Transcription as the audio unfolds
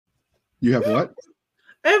You have what?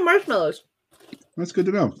 I have marshmallows. That's good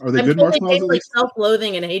to know. Are they I'm good told marshmallows? They taste like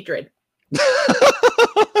self-loathing and hatred.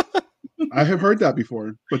 I have heard that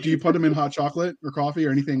before. But do you put them in hot chocolate or coffee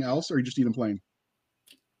or anything else, or you just eat them plain?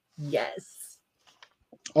 Yes.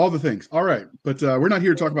 All the things. All right. But we're not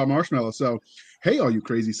here to talk about marshmallows. So, hey, all you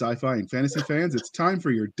crazy sci-fi and fantasy fans, it's time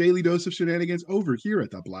for your daily dose of shenanigans over here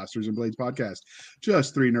at the Blasters and Blades podcast.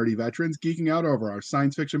 Just three nerdy veterans geeking out over our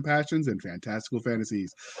science fiction passions and fantastical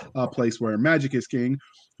fantasies. A place where magic is king,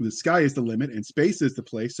 the sky is the limit, and space is the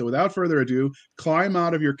place. So without further ado, climb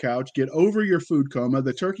out of your couch, get over your food coma.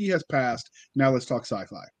 The turkey has passed. Now let's talk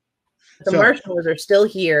sci-fi. The marshmallows are still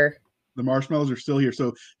here. The marshmallows are still here.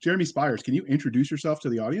 So, Jeremy Spires, can you introduce yourself to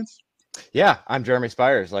the audience? Yeah, I'm Jeremy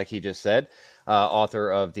Spires, like he just said,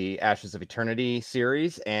 author of the Ashes of Eternity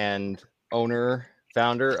series and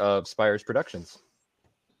founder of Spires Productions.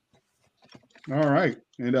 All right.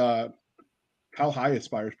 And how high is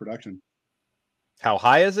Spires production? How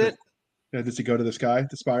high is it? Does it go to the sky,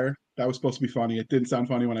 the Spire? That was supposed to be funny. It didn't sound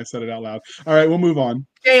funny when I said it out loud. All right, we'll move on.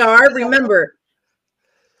 JR, remember,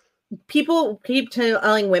 people keep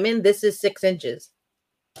telling women this is 6 inches.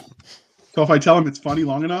 So if I tell them it's funny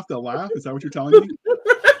long enough, they'll laugh? Is that what you're telling me?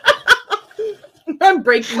 I'm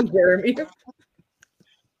breaking Jeremy.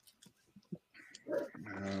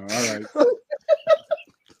 All right.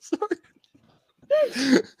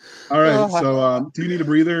 All right. So do you need a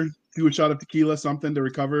breather? Do a shot of tequila, something to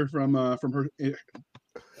recover from her?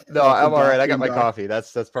 No, I'm all right. I got my coffee.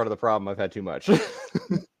 That's part of the problem. I've had too much.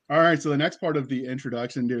 All right. So the next part of the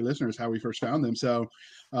introduction, dear listeners, how we first found them. So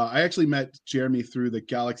I actually met Jeremy through the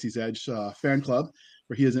Galaxy's Edge fan club,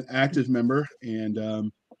 where he is an active member,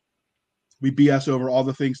 and we BS over all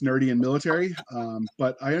the things nerdy and military.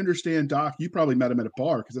 But I understand, Doc, you probably met him at a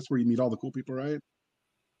bar because that's where you meet all the cool people, right?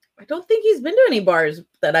 I don't think he's been to any bars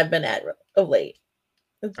that I've been at of late.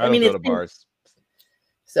 I don't go to bars.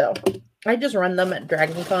 So I just run them at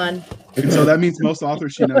DragonCon. And so that means most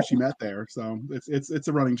authors she knows she met there. So it's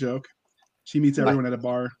a running joke. She meets everyone at a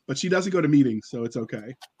bar, but she doesn't go to meetings, so it's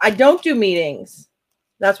okay. I don't do meetings.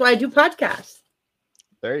 That's why I do podcasts.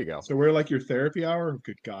 There you go. So we're like your therapy hour?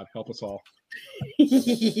 Good God, help us all.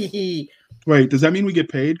 Wait, does that mean we get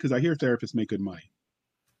paid? Because I hear therapists make good money.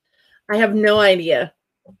 I have no idea.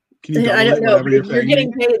 Can you I don't know. If you're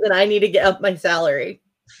getting paid, then I need to get up my salary.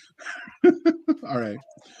 All right.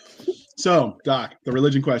 So, Doc, the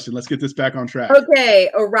religion question. Let's get this back on track.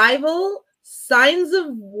 Okay, Arrival, Signs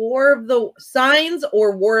or War of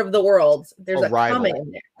the Worlds. There's Arrival. a comment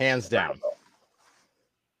in there. Hands down.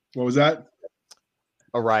 What was that?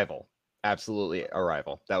 Arrival. Absolutely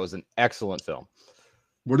Arrival. That was an excellent film.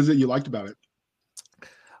 What is it you liked about it?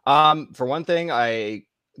 For one thing,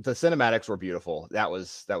 the cinematics were beautiful. That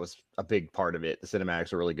was a big part of it. The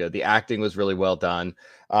cinematics were really good. The acting was really well done.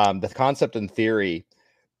 The concept and theory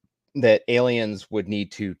that aliens would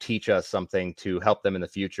need to teach us something to help them in the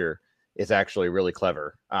future is actually really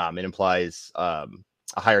clever. It implies a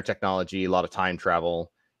higher technology, a lot of time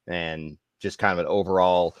travel, and just kind of an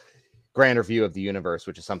overall grander view of the universe,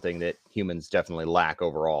 which is something that humans definitely lack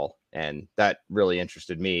overall. And that really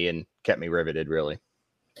interested me and kept me riveted, really.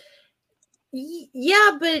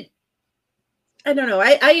 Yeah, but I don't know.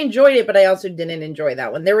 I enjoyed it, but I also didn't enjoy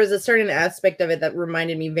that one. There was a certain aspect of it that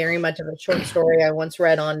reminded me very much of a short story I once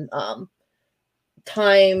read on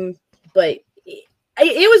time, but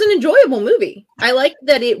it was an enjoyable movie. I liked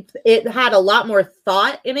that it had a lot more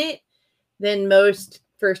thought in it than most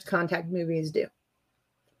First Contact movies do.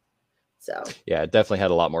 So yeah, it definitely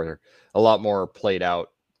had a lot more played out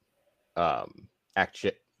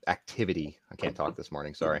activity. I can't talk this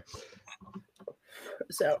morning. Sorry.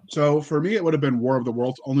 So for me, it would have been War of the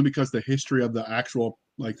Worlds, only because the history of the actual,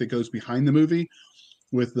 like, that goes behind the movie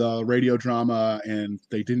with the radio drama, and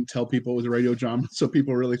they didn't tell people it was a radio drama, so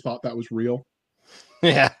people really thought that was real.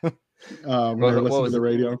 Yeah. When they were listening to the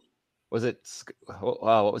radio. Was it?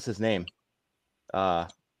 What was his name? I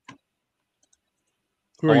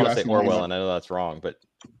want to say Orwell, and I know that's wrong, but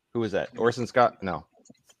who was that? Orson Scott? No.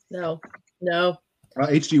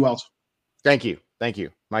 H.G. Wells. Thank you.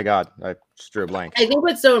 My God, I just drew a blank. I think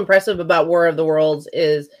what's so impressive about War of the Worlds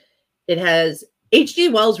is it has H.G.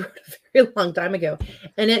 Wells wrote a very long time ago,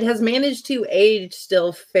 and it has managed to age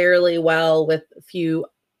still fairly well with a few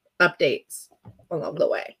updates along the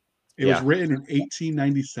way. It was written in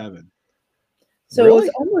 1897. So really?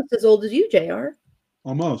 It's almost as old as you, JR.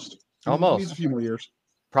 Almost. Needs a few more years.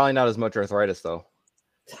 Probably not as much arthritis, though.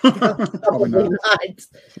 Probably not.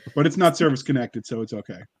 But it's not service connected, so it's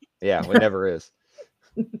okay. Yeah, it never is.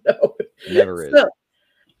 No. Never is. So,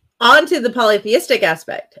 on to the polytheistic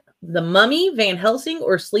aspect. The Mummy, Van Helsing,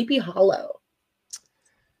 or Sleepy Hollow?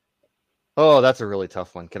 Oh, that's a really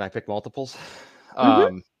tough one. Can I pick multiples?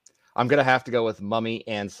 Mhm. I'm gonna have to go with Mummy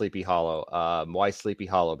and Sleepy Hollow. Why Sleepy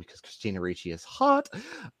Hollow? Because Christina Ricci is hot.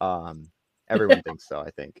 Um, everyone thinks so,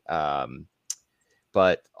 I think.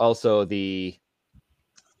 But also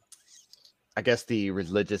I guess the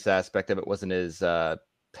religious aspect of it wasn't as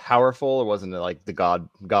powerful. It wasn't like the God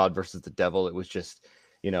versus the devil. It was just,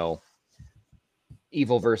 you know,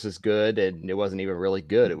 evil versus good, and it wasn't even really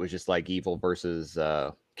good. It was just like evil versus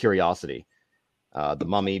curiosity. The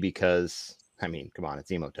Mummy, because I mean, come on,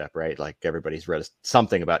 it's Imhotep, right? Like everybody's read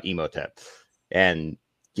something about Imhotep, and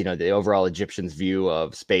you know the overall Egyptians' view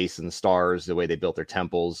of space and the stars, the way they built their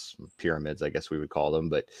temples, pyramids, I guess we would call them.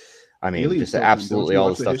 But I mean, Aliens just built them. Don't absolutely you all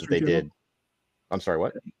the watch the stuff that History they Channel? did. I'm sorry,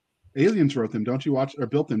 what? Aliens wrote them. Don't you watch or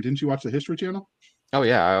built them? Didn't you watch the History Channel? Oh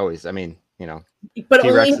yeah, I mean, you know, But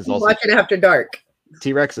only T-Rex if is you also watch it after dark.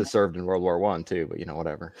 T-Rex has served in World War One too, but you know,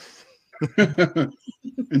 whatever.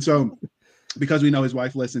 And so, because we know his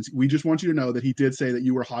wife listens, we just want you to know that he did say that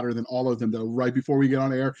you were hotter than all of them, though, right before we get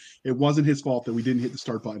on air. It wasn't his fault that we didn't hit the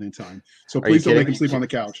start button in time. So Are you please don't make kidding? him sleep on the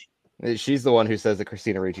couch. She's the one who says that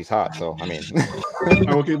Christina Ricci's hot, so I mean,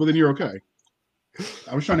 Oh, okay, well then you're okay.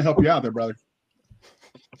 I was trying to help you out there, brother.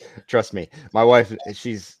 trust me, my wife,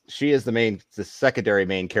 she is the secondary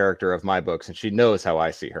main character of my books, and she knows how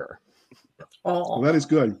I see her. Well, Oh, that is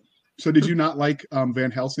good. So did you not like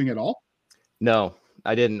Van Helsing at all? No,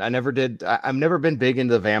 I didn't. I never did. I've never been big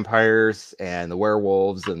into the vampires and the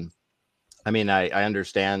werewolves, and I mean, I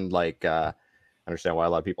understand understand why a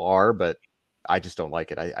lot of people are, but I just don't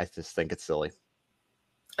like it. I just think it's silly.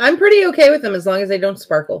 I'm pretty okay with them as long as they don't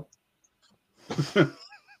sparkle.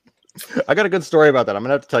 I got a good story about that. I'm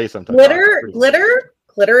gonna have to tell you sometime.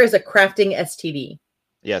 Glitter is a crafting STD.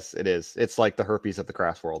 Yes, it is. It's like the herpes of the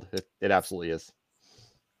crafts world. It absolutely is.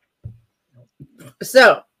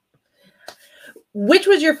 So, which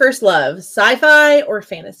was your first love, sci-fi or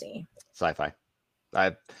fantasy? Sci-fi.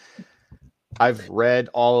 I've read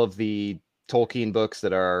all of the Tolkien books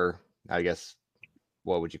that are, I guess,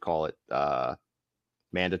 what would you call it?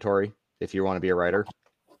 Mandatory if you want to be a writer.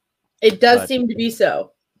 It does seem to be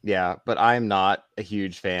so. Yeah, but I'm not a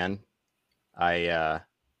huge fan.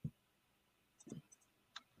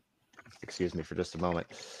 Excuse me for just a moment.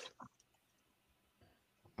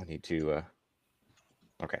 I need to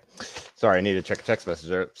okay. Sorry, I need to check a text message.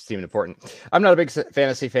 It seemed important. I'm not a big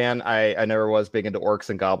fantasy fan. I never was big into orcs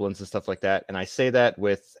and goblins and stuff like that. And I say that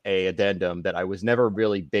with a addendum that I was never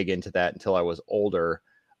really big into that until I was older.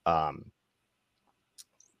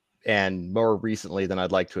 And more recently than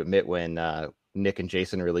I'd like to admit, when Nick and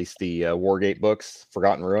Jason released the Wargate books,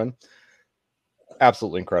 Forgotten Ruin.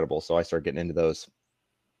 Absolutely incredible. So I started getting into those.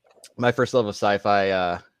 My first love of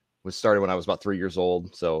sci-fi was started when I was about 3 years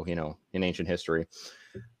old. So, you know, in ancient history.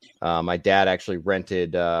 My dad actually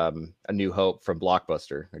rented A New Hope from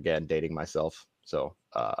Blockbuster. Again, dating myself. So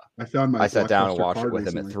I sat down and watched it with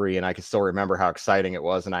him at 3, and I can still remember how exciting it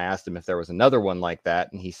was. And I asked him if there was another one like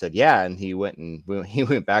that, and he said, "Yeah." And he went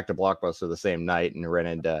back to Blockbuster the same night and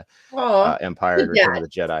rented Empire and Return of the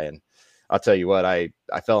Jedi. And I'll tell you what, I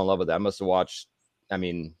fell in love with that. I must have watched. I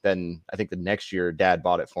mean, then I think the next year, Dad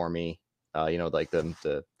bought it for me. You know, like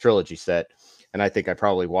the trilogy set, and I think I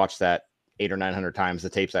probably watched that 800 or 900 times. The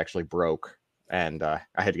tapes actually broke, and I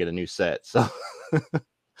had to get a new set. So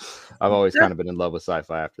I've always kind of been in love with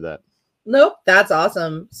sci-fi after that. Nope, that's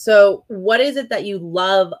awesome. So what is it that you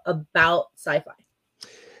love about sci-fi?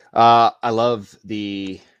 I love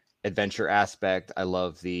the adventure aspect. I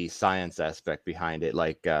love the science aspect behind it.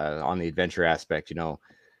 Like on the adventure aspect, you know,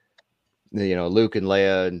 Luke and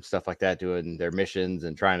Leia and stuff like that doing their missions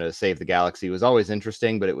and trying to save the galaxy was always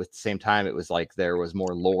interesting, but at the same time, it was like there was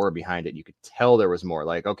more lore behind it. You could tell there was more.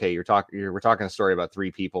 Like, okay, we're talking a story about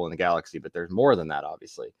 3 people in the galaxy, but there's more than that,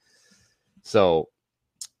 obviously. So,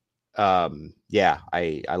 yeah,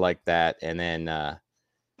 I like that, and then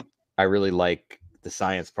I really like the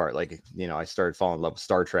science part. Like, you know, I started falling in love with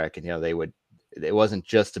Star Trek, and it wasn't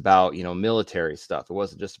just about, you know, military stuff. It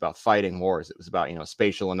wasn't just about fighting wars. It was about, you know,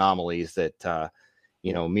 spatial anomalies that,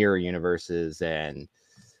 you know, mirror universes and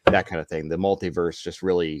that kind of thing. The multiverse just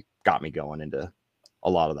really got me going into a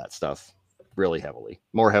lot of that stuff really heavily,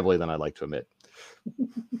 more heavily than I'd like to admit.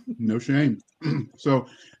 No shame. So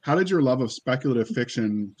how did your love of speculative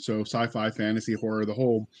fiction, so sci-fi, fantasy, horror, the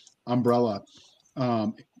whole umbrella,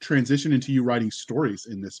 transition into you writing stories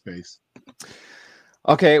in this space?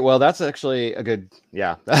 Okay, well, that's actually a good,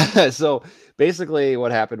 yeah. So basically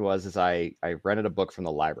what happened was I rented a book from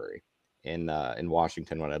the library in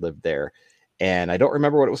Washington when I lived there. And I don't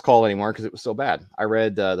remember what it was called anymore because it was so bad. I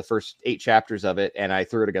read the first 8 chapters of it and I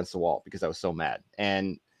threw it against the wall because I was so mad.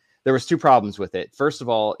 And there was two problems with it. First of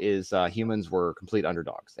all, is humans were complete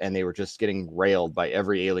underdogs, and they were just getting railed by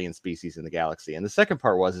every alien species in the galaxy. And the second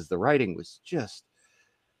part is the writing was just,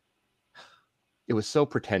 it was so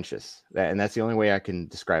pretentious, and that's the only way I can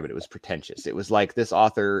describe it. It was pretentious. It was like this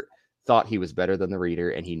author thought he was better than the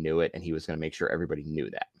reader, and he knew it, and he was going to make sure everybody knew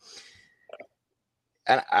that.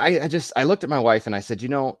 And I looked at my wife and I said,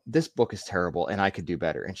 this book is terrible and I could do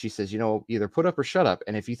better. And she says, either put up or shut up.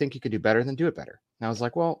 And if you think you could do better, then do it better. And I was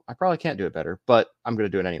like, well, I probably can't do it better, but I'm going to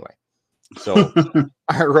do it anyway. So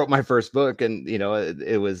I wrote my first book, and,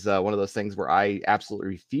 it was one of those things where I absolutely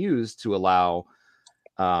refused to allow,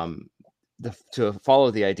 to follow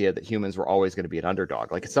the idea that humans were always going to be an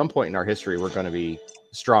underdog. Like at some point in our history, we're going to be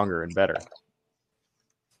stronger and better.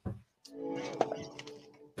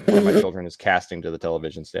 And my children is casting to the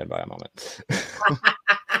television. Stand by a moment.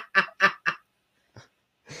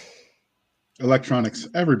 Electronics,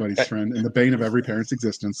 everybody's friend and the bane of every parent's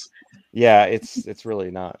existence. Yeah, it's really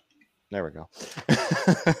not. There we go.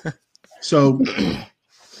 So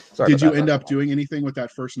did you end up doing anything with that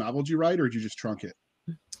first novel you write, or did you just trunk it?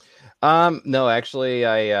 No, actually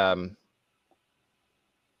I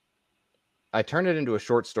turned it into a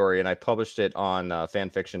short story and I published it on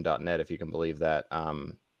fanfiction.net, if you can believe that.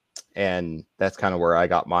 And that's kind of where I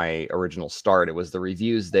got my original start. It was the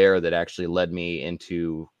reviews there that actually led me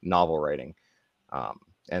into novel writing,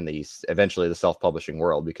 and eventually the self-publishing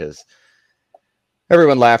world, because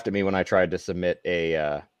everyone laughed at me when I tried to submit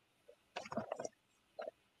a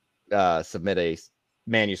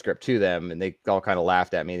manuscript to them, and they all kind of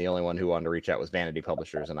laughed at me. The only one who wanted to reach out was Vanity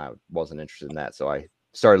Publishers, and I wasn't interested in that. So I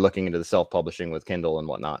started looking into the self-publishing with Kindle and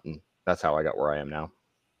whatnot, and that's how I got where I am now.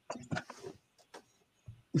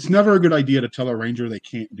 It's never a good idea to tell a ranger they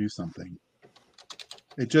can't do something.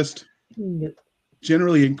 It just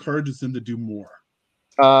generally encourages them to do more.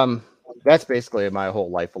 That's basically my whole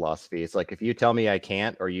life philosophy. It's like, if you tell me I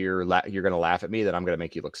can't, or you're going to laugh at me, then I'm going to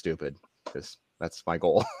make you look stupid, because that's my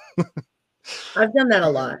goal. I've done that a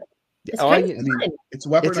lot. It's weaponized.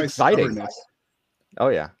 It's exciting. Stubbornness. Oh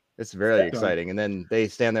yeah, it's very exciting. And then they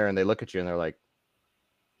stand there and they look at you and they're like,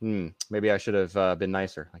 maybe I should have been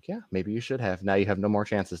nicer. Like, yeah, maybe you should have. Now you have no more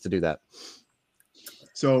chances to do that.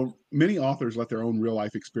 So many authors let their own real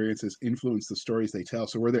life experiences influence the stories they tell.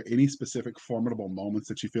 So were there any specific formidable moments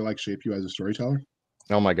that you feel like shaped you as a storyteller?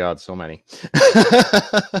 Oh my God, so many.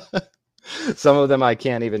 Some of them I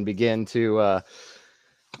can't even begin to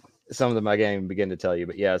tell you.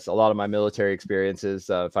 But yes, a lot of my military experiences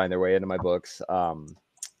find their way into my books.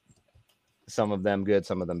 Some of them good,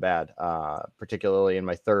 some of them bad. Particularly in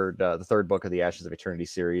my the third book of the Ashes of Eternity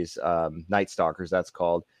series, Night Stalkers, that's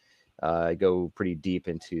called. I go pretty deep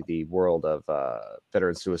into the world of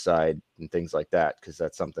veteran suicide and things like that, because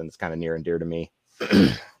that's something that's kind of near and dear to me.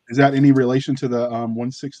 Is that any relation to the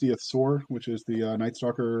 160th SOAR, which is the Night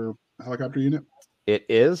Stalker helicopter unit? It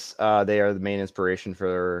is. They are the main inspiration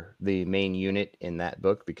for the main unit in that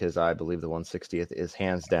book, because I believe the 160th is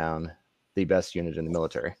hands down the best unit in the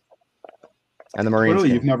military. And the Marines.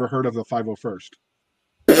 Clearly, you've never heard of the 501st.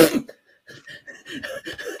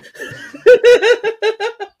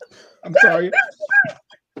 I'm sorry.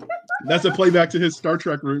 That's a playback to his Star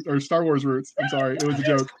Trek roots or Star Wars roots. I'm sorry. It was a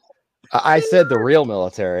joke. I said the real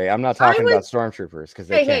military. I'm not talking about stormtroopers, because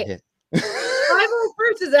they can't hit.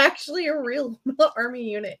 501st is actually a real army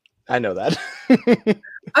unit. I know that.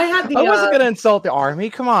 I wasn't going to insult the army.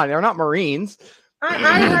 Come on, they're not Marines. I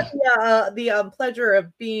had the pleasure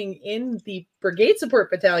of being in the Brigade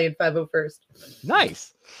Support Battalion 501st.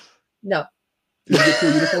 Nice. No. Did you get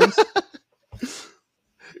cool uniforms?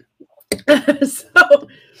 So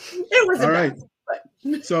it was all right.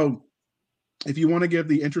 So if you want to give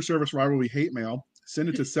the inter-service rivalry hate mail, send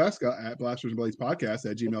it to Seska at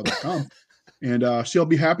blastersandbladespodcast@gmail.com. And she'll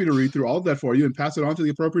be happy to read through all of that for you and pass it on to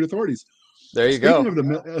the appropriate authorities. There you go.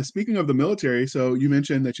 Speaking of the military, so you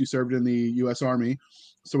mentioned that you served in the U.S. Army.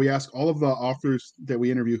 So we ask all of the authors that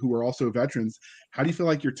we interview who are also veterans, how do you feel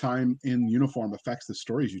like your time in uniform affects the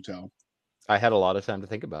stories you tell? I had a lot of time to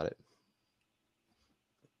think about it.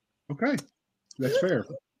 Okay, that's fair.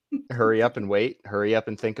 Hurry up and wait. Hurry up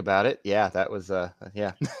and think about it. Yeah, that was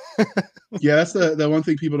yeah. Yeah, that's the one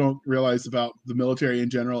thing people don't realize about the military in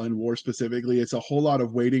general and war specifically. It's a whole lot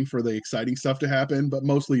of waiting for the exciting stuff to happen, but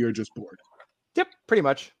mostly you're just bored. Yep, pretty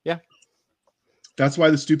much. Yeah. That's why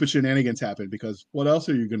the stupid shenanigans happen, because what else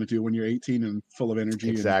are you going to do when you're 18 and full of energy?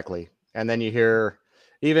 Exactly. And then you hear,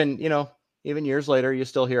 even years later, you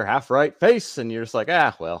still hear half right face, and you're just like,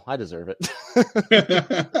 well, I deserve it.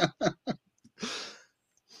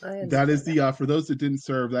 That is the for those that didn't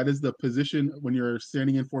serve. That is the position when you're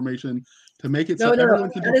standing in formation to make it No, so no, everyone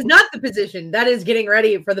no. can That do. is not the position. That is getting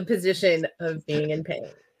ready for the position of being in pain.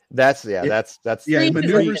 That's Yeah. that's Yeah, it Three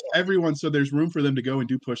maneuvers positions. everyone so there's room for them to go and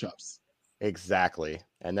do push-ups. exactly.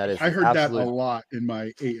 And that is I heard that a lot in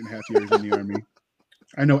my 8.5 years in the army.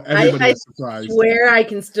 I know everybody was surprised. Swear I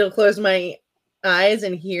can still close my eyes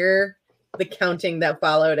and hear the counting that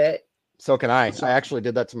followed it. So can I. I actually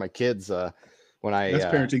did that to my kids when I That's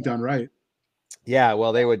parenting done right. yeah,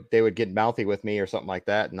 well they would get mouthy with me or something like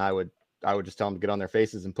that, and I would just tell them to get on their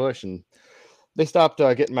faces and push, and they stopped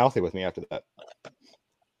getting mouthy with me after that.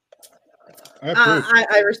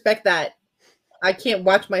 I respect that. I can't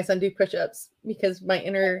watch my son do push-ups because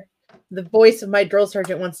the voice of my drill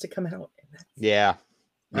sergeant wants to come out. Yeah.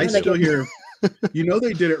 I still hear,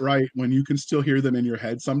 they did it right when you can still hear them in your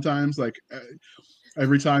head sometimes. Like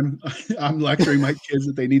every time I'm lecturing my kids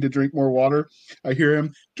that they need to drink more water, I hear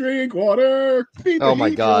him, drink water. Oh my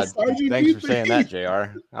God. Thanks for saying that,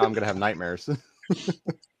 JR. I'm going to have nightmares.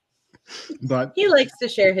 But he likes to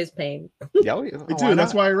share his pain. Yeah, I do.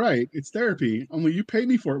 That's why I write. It's therapy. Only you pay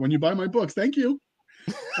me for it when you buy my books. Thank you.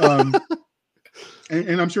 And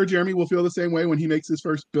I'm sure Jeremy will feel the same way when he makes his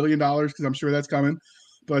first $1 billion, because I'm sure that's coming.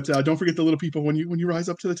 But don't forget the little people when you rise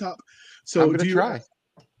up to the top. So I'm gonna try.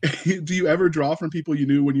 Do you ever draw from people you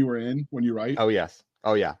knew when you write? Oh yes.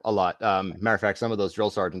 Oh yeah, a lot. Matter of fact, some of those drill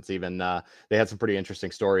sergeants even they had some pretty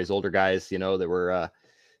interesting stories. Older guys, that were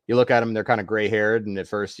you look at them, they're kind of gray haired, and at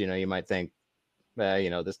first, you might think,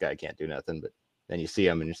 this guy can't do nothing, but then you see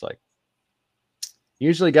them and you're just like,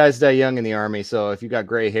 usually guys die young in the army, so if you got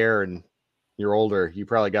gray hair and you're older, you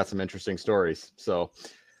probably got some interesting stories. So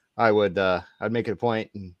I'd make it a point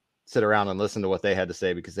and sit around and listen to what they had to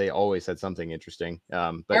say, because they always had something interesting.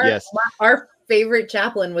 But our favorite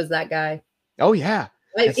chaplain was that guy. Oh yeah,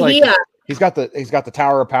 he's got the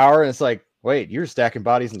Tower of Power, and it's like, wait, you're stacking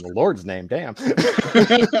bodies in the Lord's name, damn.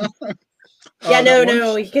 Yeah,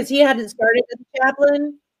 no, because he hadn't started as a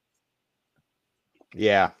chaplain.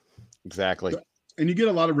 Yeah, exactly. And you get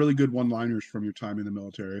a lot of really good one-liners from your time in the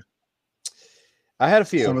military. I had a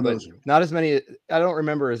few, some of but those. Not as many. I don't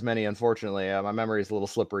remember as many, unfortunately. My memory is a little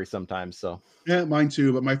slippery sometimes. So yeah, mine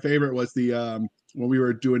too. But my favorite was the when we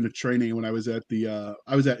were doing the training, when I was at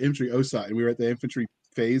infantry OSI, and we were at the infantry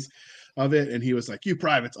phase of it, and he was like, "You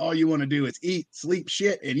privates, all you want to do is eat, sleep,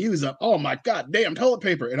 shit, and use up oh my god damn toilet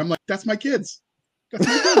paper." And I'm like, "That's my kids. That's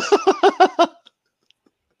my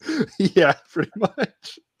kids." Yeah, pretty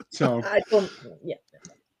much. So yeah.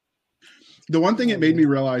 The one thing it made me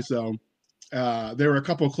realize, though, there were a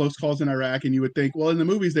couple of close calls in Iraq, and you would think, well, in the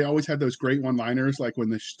movies, they always had those great one-liners, like when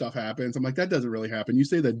this stuff happens. I'm like, that doesn't really happen. You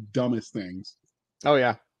say the dumbest things. Oh,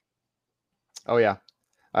 yeah. Yeah.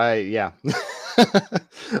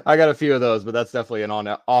 I got a few of those, but that's definitely an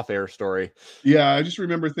off-air story. Yeah, I just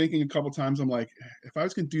remember thinking a couple times, I'm like, if I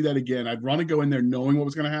was going to do that again, I'd want to go in there knowing what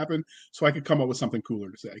was going to happen so I could come up with something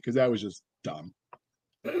cooler to say, because that was just dumb.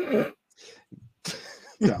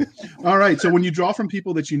 So, all right. So when you draw from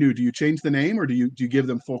people that you knew, do you change the name, or do you give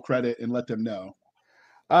them full credit and let them know?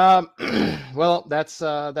 Well,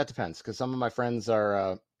 that depends, because some of my friends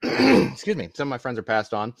are excuse me, some of my friends are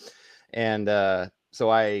passed on, and so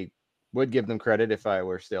I would give them credit if I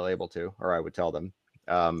were still able to, or I would tell them.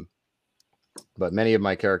 But many of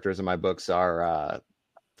my characters in my books are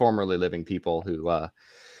formerly living people who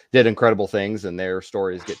did incredible things, and their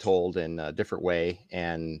stories get told in a different way,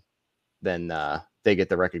 and then they get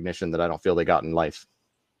the recognition that I don't feel they got in life.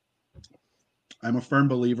 I'm a firm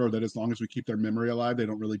believer that as long as we keep their memory alive, they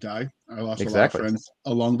don't really die. I lost a lot of friends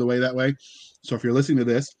along the way that way. So if you're listening to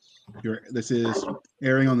this, this is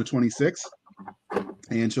airing on the 26th.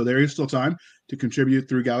 And so there is still time to contribute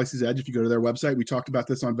through Galaxy's Edge. If you go to their website, we talked about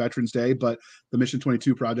this on Veterans Day, but the Mission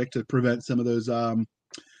 22 project to prevent some of those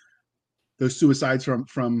suicides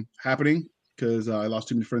from happening, because I lost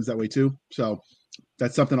too many friends that way too. So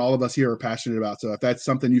that's something all of us here are passionate about. So if that's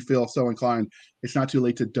something you feel so inclined, it's not too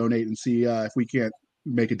late to donate and see if we can't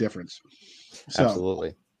make a difference. So,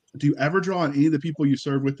 absolutely. Do you ever draw on any of the people you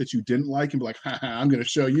served with that you didn't like and be like, I'm going to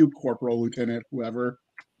show you, Corporal, Lieutenant, whoever?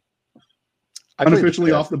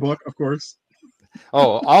 Unofficially off the book, of course.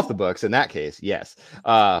 Oh, off the books. In that case, yes,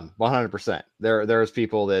 100%. There's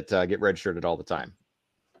people that get redshirted all the time.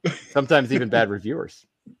 Sometimes even bad reviewers.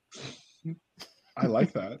 I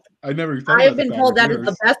like that. I never thought I have been told that is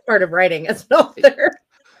the best part of writing as an author.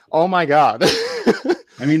 Oh my God.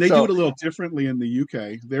 I mean, they do it a little differently in the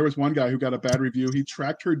UK. There was one guy who got a bad review. He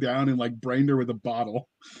tracked her down and like brained her with a bottle.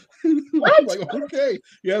 What? Like, okay.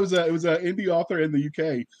 Yeah, it was an indie author in the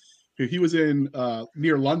UK. He was in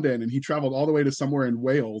near London, and he traveled all the way to somewhere in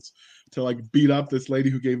Wales to like beat up this lady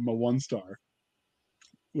who gave him a 1-star.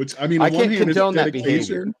 Which I mean, I on one can't hand, is condone that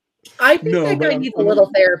dedication. I think No, that but guy needs a little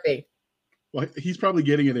therapy. Well, he's probably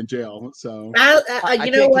getting it in jail. So I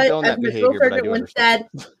You know can't what? condone As that Miss behavior, but I Sargent do once understand.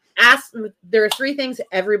 said, there are 3 things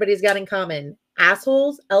everybody's got in common: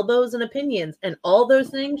 assholes, elbows, and opinions, and all those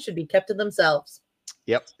things should be kept to themselves.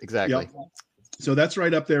 Yep, exactly. Yep. So that's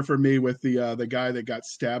right up there for me with the guy that got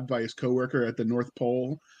stabbed by his coworker at the North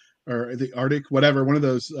Pole or the Arctic, whatever, one of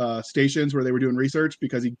those stations where they were doing research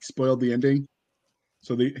because he spoiled the ending.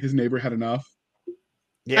 So his neighbor had enough.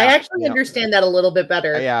 Yeah, I actually understand that a little bit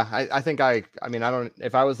better. Yeah, I think I mean, I don't.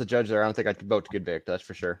 If I was the judge there, I don't think I'd vote to convict. That's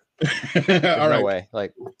for sure. All There's right. no way.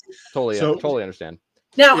 Like, totally understand.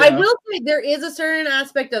 Now, I Yeah. will say there is a certain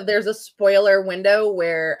aspect of there's a spoiler window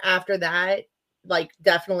where after that, like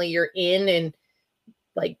definitely you're in and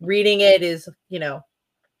like reading it is, you know,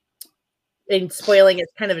 and spoiling is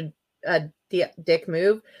kind of a dick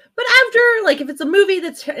move. But after, like, if it's a movie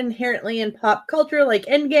that's inherently in pop culture, like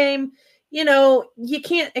Endgame, you know, you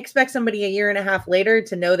can't expect somebody a year and a half later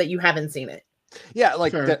to know that you haven't seen it. Yeah,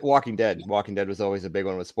 like Sure. Walking Dead. Walking Dead was always a big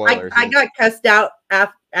one with spoilers. I got cussed out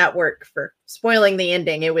at work for spoiling the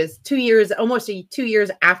ending. It was 2 years, almost 2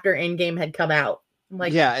 years after Endgame had come out. I'm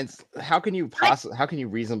like, yeah, and how can you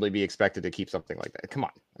reasonably be expected to keep something like that? Come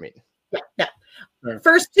on, I mean, yeah. Sure.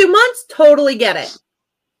 First 2 months, totally get it.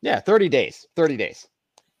 yeah, 30 days.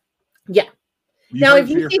 Yeah. You Now, heard if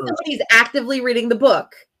it you here see first. somebody's actively reading the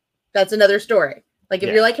book, that's another story. Like if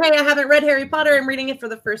Yeah. you're like, hey, I haven't read Harry Potter, I'm reading it for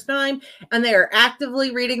the first time, and they are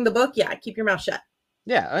actively reading the book, yeah, keep your mouth shut.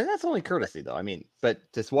 Yeah, that's only courtesy though. I mean, but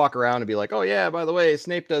just walk around and be like, oh yeah, by the way,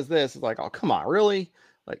 Snape does this. It's like, oh come on, really?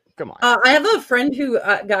 Like, come on. I have a friend who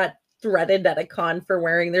got threaded at a con for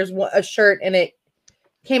wearing a shirt, and it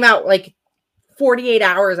came out like 48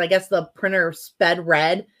 hours. I guess the printer sped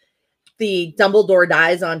red. The Dumbledore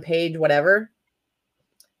dies on page whatever.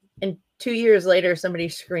 And 2 years later, somebody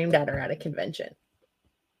screamed at her at a convention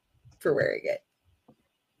for wearing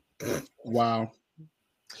it. Wow.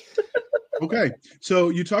 Okay. So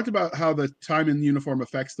you talked about how the time in uniform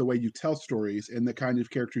affects the way you tell stories and the kind of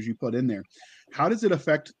characters you put in there. How does it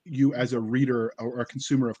affect you as a reader or a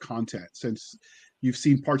consumer of content, since you've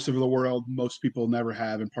seen parts of the world most people never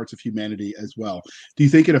have and parts of humanity as well? Do you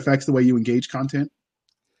think it affects the way you engage content?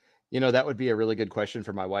 You know, that would be a really good question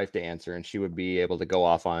for my wife to answer, and she would be able to go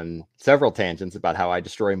off on several tangents about how I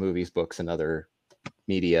destroy movies, books, and other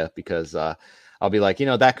media because I'll be like, you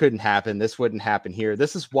know, that couldn't happen. This wouldn't happen here.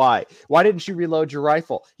 This is why. Why didn't you reload your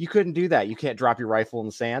rifle? You couldn't do that. You can't drop your rifle in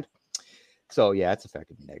the sand. So yeah, it's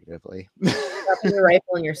affected me negatively. Dropping your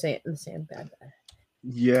rifle in the sand, bad.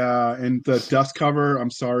 Yeah, and the dust cover. I'm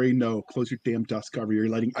sorry, no. Close your damn dust cover. You're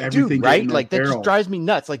letting everything dude, get right? in Like that barrel. just drives me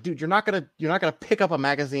nuts. Like, dude, you're not gonna pick up a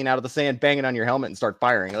magazine out of the sand, bang it on your helmet, and start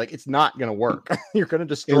firing. Like, it's not gonna work. You're gonna It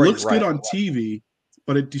destroy. looks your good rifle. on TV,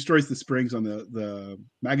 but it destroys the springs on the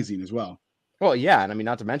magazine as well. Well, yeah, and I mean,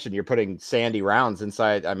 not to mention you're putting sandy rounds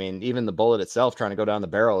inside. I mean, even the bullet itself trying to go down the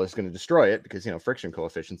barrel is going to destroy it because, you know, friction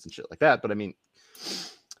coefficients and shit like that. But I mean,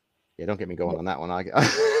 yeah, don't get me going on that one. I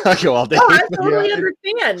go all day. Oh, I totally Yeah,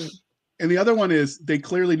 understand. And the other one is they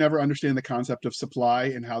clearly never understand the concept of supply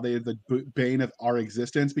and how they are the bane of our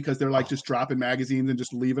existence, because they're like just dropping magazines and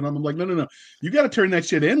just leaving them. I'm like, no. You got to turn that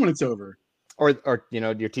shit in when it's over. Or you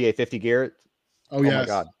know, your TA-50 gear. Oh, yes. yes. My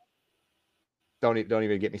God. Don't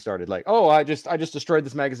even get me started. Like, oh, I just destroyed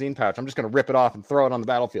this magazine pouch. I'm just going to rip it off and throw it on the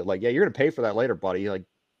battlefield. Like, yeah, you're going to pay for that later, buddy. Like,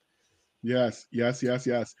 Yes. you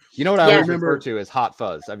know what I Yeah. always refer to as Hot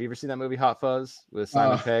Fuzz. Have you ever seen that movie Hot Fuzz with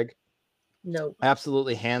Simon Pegg? No.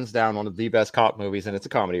 Absolutely, hands down, one of the best cop movies, and it's a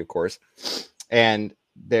comedy, of course. And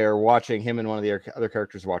they're watching him and one of the other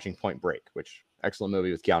characters watching Point Break, which excellent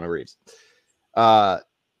movie with Keanu Reeves.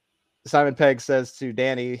 Simon Pegg says to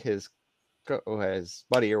Danny, his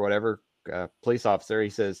buddy or whatever, police officer,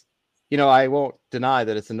 he says, you know, I won't deny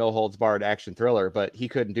that it's a no holds barred action thriller, but he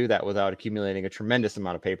couldn't do that without accumulating a tremendous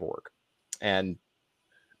amount of paperwork. And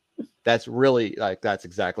that's really that's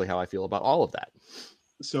exactly how I feel about all of that.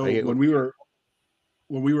 So when we were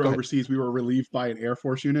overseas, we were relieved by an Air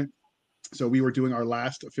Force unit. So we were doing our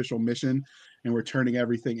last official mission, and we're turning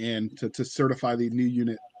everything in to certify the new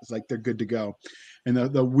unit. It's like they're good to go. And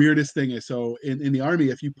the weirdest thing is, so in the Army,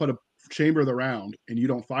 if you put a chamber of the round and you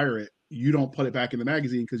don't fire it, you don't put it back in the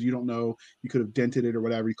magazine because you don't know, you could have dented it or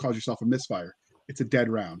whatever. You cause yourself a misfire. It's a dead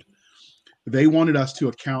round. They wanted us to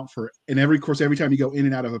account for, and every time you go in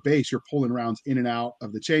and out of a base, you're pulling rounds in and out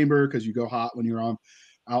of the chamber because you go hot when you're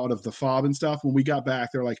out of the fob and stuff. When we got back,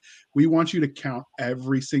 they're like, we want you to count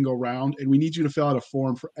every single round, and we need you to fill out a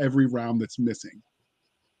form for every round that's missing.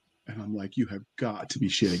 And I'm like, you have got to be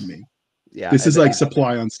shitting me. Yeah, This is like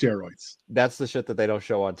Supply on steroids. That's the shit that they don't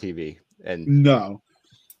show on TV. And no.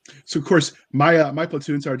 So of course, my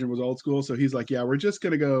platoon sergeant was old school, so he's like, "Yeah, we're just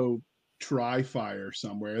gonna go try fire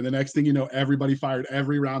somewhere." And the next thing you know, everybody fired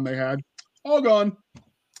every round they had, all gone.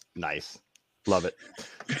 Nice, love it.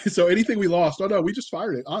 So anything we lost, oh no, we just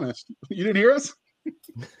fired it. Honest, you didn't hear us.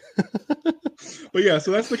 But yeah,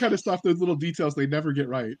 so that's the kind of stuff, those little details they never get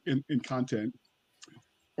right in content.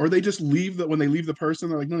 Or they just leave when they leave the person,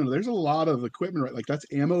 they're like, no, there's a lot of equipment, right? Like that's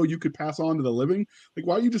ammo you could pass on to the living. Like,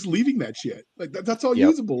 why are you just leaving that shit? Like that's all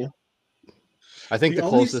usable. I think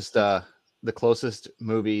the closest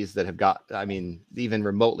movies that have got, I mean, even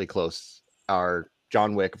remotely close are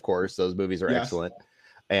John Wick, of course. Those movies are excellent.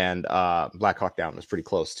 And Black Hawk Down is pretty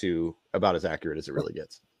close to about as accurate as it really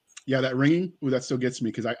gets. Yeah, that ringing, that still gets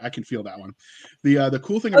me because I can feel that one. The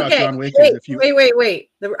cool thing about John Wick is if you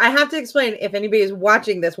wait. I have to explain, if anybody is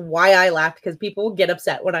watching this, why I laughed, because people get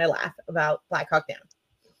upset when I laugh about Black Hawk Down,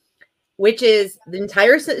 which is the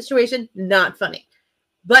entire situation not funny.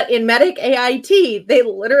 But in Medic AIT, they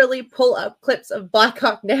literally pull up clips of Black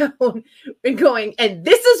Hawk Down and going, and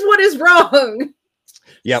this is what is wrong.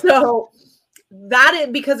 Yep. So that is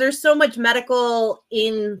because there's so much medical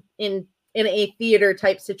in a theater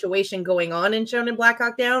type situation going on and shown in Black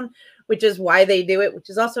Hawk Down, which is why they do it, which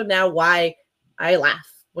is also now why I laugh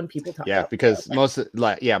when people talk about because most of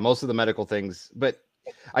the medical things, but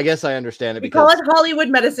I guess I understand it. We call it Hollywood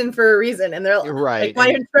medicine for a reason. And they're right. Like,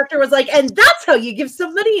 my instructor was like, and that's how you give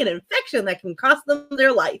somebody an infection that can cost them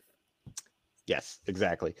their life. Yes,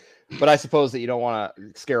 exactly. But I suppose that you don't want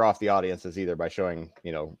to scare off the audiences either by showing,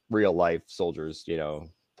 real life soldiers,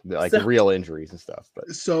 like real injuries and stuff. But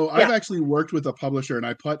so I've actually worked with a publisher, and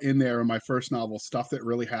I put in there in my first novel stuff that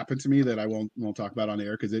really happened to me that I won't talk about on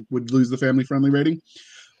air because it would lose the family friendly rating.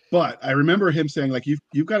 But I remember him saying, like,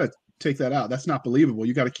 you've got to take that out. That's not believable.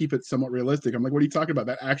 You got to keep it somewhat realistic. I'm like, what are you talking about?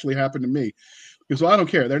 That actually happened to me. Because, well, I don't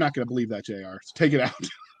care. They're not going to believe that, JR. So take it out.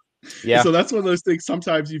 Yeah. So that's one of those things.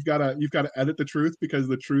 Sometimes you've got to edit the truth because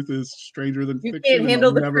the truth is stranger than fiction. You can't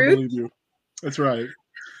handle the truth. Believe you. That's right.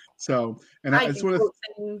 So, and it's one of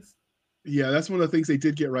things. Yeah, that's one of the things they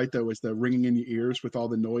did get right though, was the ringing in your ears with all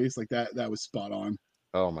the noise. Like that was spot on.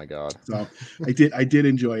 Oh my God. So I did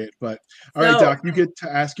enjoy it. But all right, Doc, you get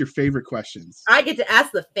to ask your favorite questions. I get to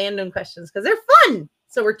ask the fandom questions because they're fun.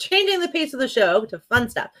 So we're changing the pace of the show to fun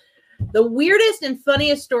stuff. The weirdest and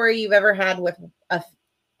funniest story you've ever had with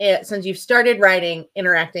since you've started writing,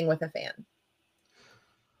 interacting with a fan.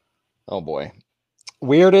 Oh boy.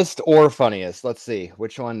 Weirdest or funniest? Let's see.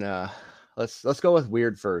 Which one? Let's go with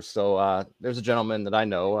weird first. So there's a gentleman that I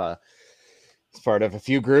know. He's part of a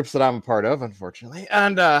few groups that I'm a part of, unfortunately.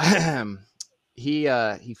 And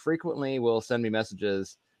he frequently will send me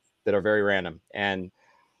messages that are very random. And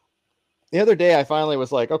the other day I finally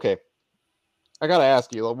was like, okay, I got to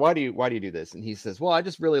ask you, why do you do this? And he says, well, I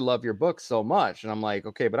just really love your books so much. And I'm like,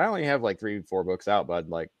 okay, but I only have like 3-4 books out, bud.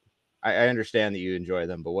 Like, I understand that you enjoy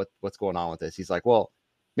them, but what's going on with this? He's like, well,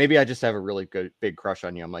 maybe I just have a really good big crush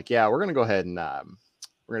on you. I'm like, yeah, we're gonna go ahead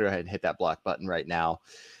and hit that block button right now.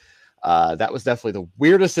 That was definitely the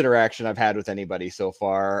weirdest interaction I've had with anybody so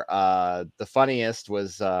far. The funniest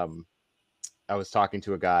was I was talking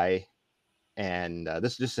to a guy, and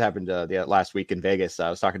this just happened the last week in Vegas. I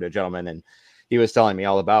was talking to a gentleman, and he was telling me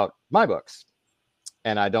all about my books,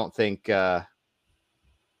 and I don't think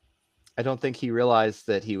he realized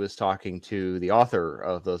that he was talking to the author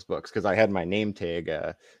of those books, because I had my name tag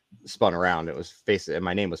spun around. It was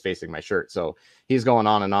my name was facing my shirt. So he's going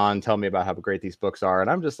on and on, telling me about how great these books are. And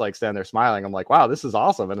I'm just like standing there smiling. I'm like, wow, this is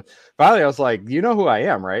awesome. And finally I was like, you know who I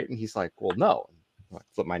am, right? And he's like, well, no. I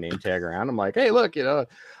flip my name tag around. I'm like, hey, look,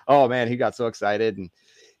 oh man, he got so excited and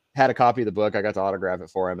had a copy of the book. I got to autograph it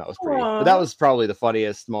for him. That was pretty, but that was probably the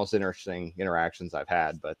funniest, most interesting interactions I've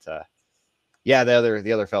had. But yeah, the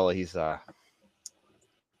other fellow, he's that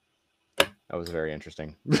was very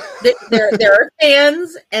interesting. there are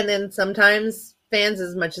fans, and then sometimes fans,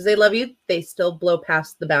 as much as they love you, they still blow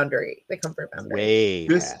past the boundary, the comfort boundary. Way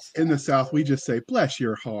past. In the South, we just say, bless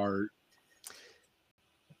your heart.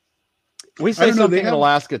 We say something in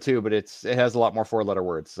Alaska too, but it has a lot more 4-letter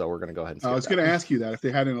words, so we're going to go ahead and I was going to ask you that, if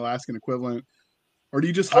they had an Alaskan equivalent, or do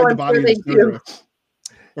you just I'm hide the body sure in the snowdrift?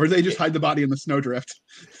 Or do they just hide the body in the snowdrift?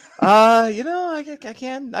 I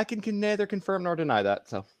can neither confirm nor deny that.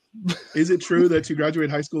 So, is it true that to graduate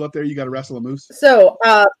high school up there, you got to wrestle a moose? So,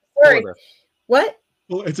 sorry, what?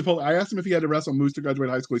 Well, it's a polar. I asked him if he had to wrestle a moose to graduate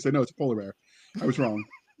high school. He said no, it's a polar bear. I was wrong.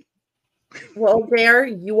 Well, there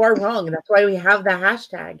you are wrong. That's why we have the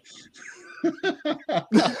hashtag. All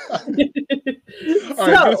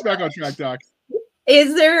right, get us back on track, Doc.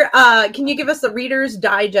 Is there can you give us the Reader's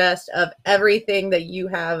Digest of everything that you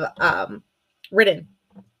have written?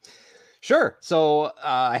 Sure. So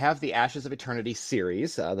I have the Ashes of Eternity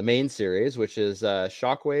series, the main series, which is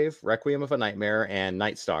Shockwave, Requiem of a Nightmare, and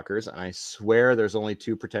Night Stalkers. And I swear there's only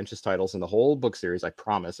 2 pretentious titles in the whole book series. I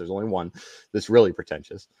promise there's only one that's really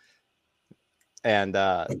pretentious. And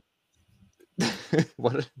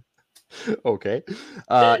what? Okay.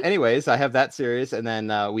 Anyways, I have that series, and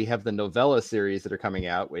then we have the novella series that are coming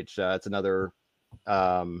out, which it's another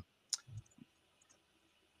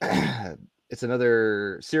it's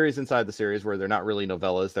another series inside the series where they're not really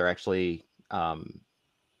novellas. They're actually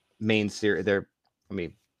main series. Let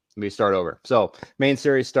me start over. So main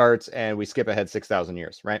series starts and we skip ahead 6,000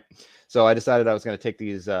 years, right? So I decided I was going to take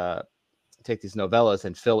these novellas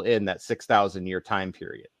and fill in that 6,000 year time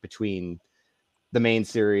period between the main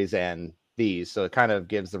series and these. So it kind of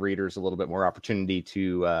gives the readers a little bit more opportunity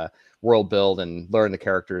to world build and learn the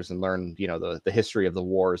characters and learn, the history of the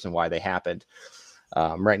wars and why they happened.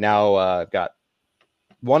 Right now, I've got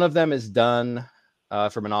one of them is done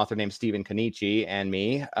from an author named Stephen Konichi and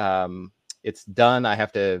me. It's done. I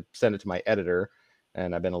have to send it to my editor,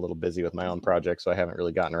 and I've been a little busy with my own project, so I haven't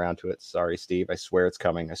really gotten around to it. Sorry, Steve. I swear it's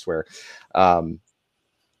coming. I swear.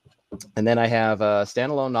 And then I have a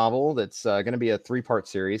standalone novel that's going to be a 3-part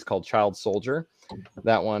series called Child Soldier.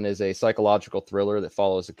 That one is a psychological thriller that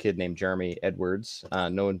follows a kid named Jeremy Edwards.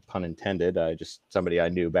 No pun intended. Just somebody I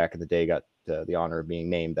knew back in the day got the honor of being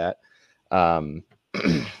named that.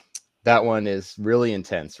 That one is really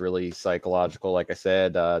intense, really psychological. Like I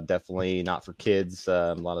said, definitely not for kids.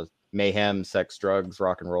 A lot of mayhem, sex, drugs,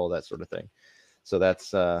 rock and roll, that sort of thing. So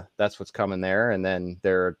that's what's coming there. And then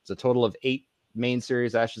there's a total of 8 main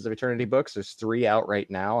series Ashes of Eternity books. There's 3 out right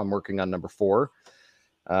now. I'm working on number 4.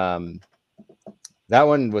 That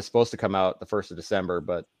one was supposed to come out the 1st of December,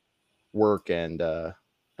 but work and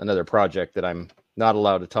another project that I'm not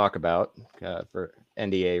allowed to talk about for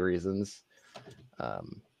NDA reasons.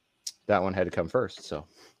 That one had to come first. So,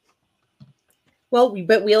 well,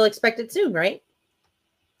 but we'll expect it soon, right?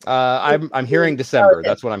 I'm hearing December. Relative.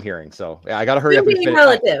 That's what I'm hearing. So yeah, I got to hurry up and finish.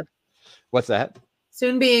 Relative. What's that?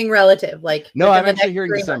 Soon being relative, like no, I'm actually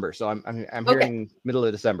hearing December. So I'm hearing middle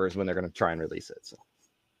of December is when they're going to try and release it. So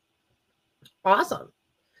awesome.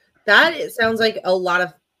 It sounds like a lot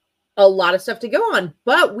of stuff to go on,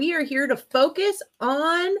 but we are here to focus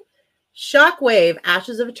on Shockwave,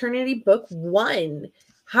 Ashes of Eternity, Book 1.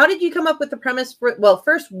 How did you come up with the premise?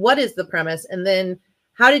 First, what is the premise? And then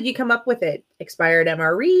how did you come up with it? Expired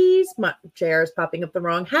MREs, JR is popping up the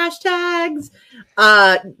wrong hashtags,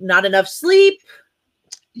 not enough sleep.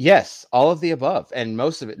 Yes, all of the above. And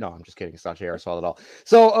most of it, no, I'm just kidding. It's not JR's fault at all.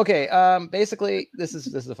 So, okay, basically, this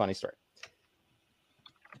is a funny story.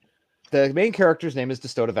 The main character's name is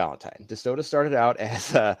Destota Valentine. Destota started out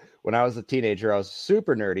as, when I was a teenager, I was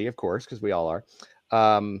super nerdy, of course, because we all are.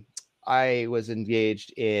 I was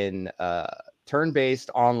engaged in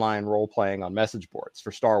turn-based online role-playing on message boards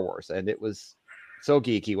for Star Wars, and it was so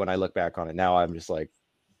geeky when I look back on it. Now I'm just like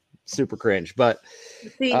super cringe. But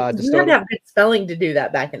see, you had to have good spelling to do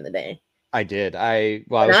that back in the day. I did. I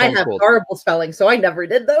have horrible spelling, so I never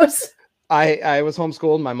did those. I was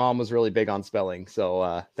homeschooled. My mom was really big on spelling,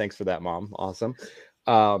 so thanks for that, Mom. Awesome.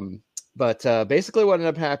 But basically what ended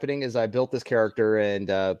up happening is I built this character and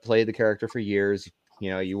played the character for years.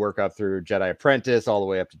 You work up through Jedi Apprentice all the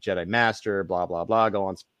way up to Jedi Master, blah, blah, blah, go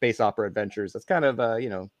on space opera adventures. That's kind of,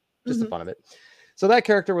 just the fun of it. So that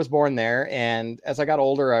character was born there. And as I got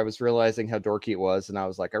older, I was realizing how dorky it was. And I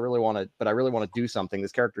was like, I really want to do something.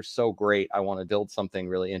 This character's so great. I want to build something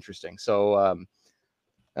really interesting. So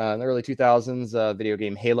in the early 2000s, video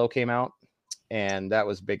game Halo came out. And that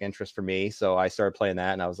was big interest for me. So I started playing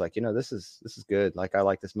that. And I was like, this is good. Like, I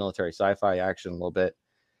like this military sci-fi action a little bit.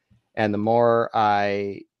 And the more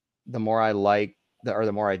I dug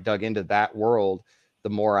into that world, the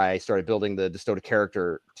more I started building the Destota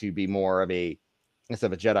character to be more of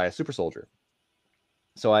instead of a Jedi, a super soldier.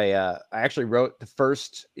 So I actually wrote the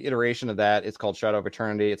first iteration of that. It's called Shadow of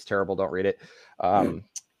Eternity. It's terrible. Don't read it.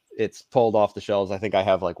 It's pulled off the shelves. I think I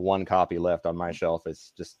have like 1 copy left on my shelf.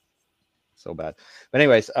 It's just so bad. But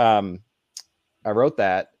anyways, I wrote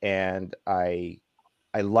that and I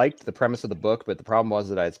liked the premise of the book, but the problem was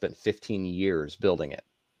that I had spent 15 years building it.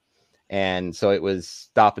 And so it was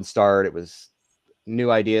stop and start. It was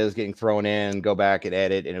new ideas getting thrown in, go back and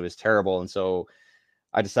edit, and it was terrible. And so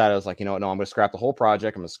I decided, I was like, no, I'm going to scrap the whole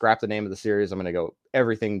project. I'm going to scrap the name of the series. I'm going to go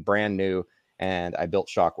everything brand new. And I built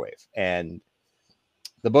Shockwave. And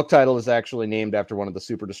the book title is actually named after one of the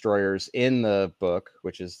super destroyers in the book,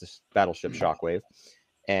 which is this battleship Shockwave.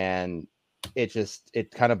 And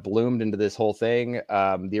it kind of bloomed into this whole thing.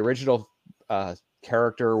 The original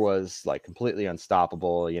character was like completely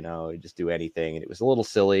unstoppable, you know, he'd just do anything, and it was a little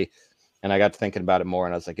silly. And I got to thinking about it more,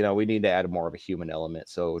 and I was like, you know, we need to add more of a human element.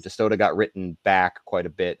 So DeStota got written back quite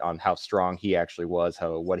a bit on how strong he actually was,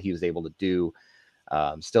 what he was able to do.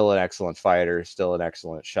 Still an excellent fighter, still an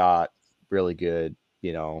excellent shot, really good,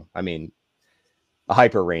 you know, I mean, a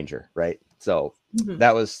hyper ranger, right? So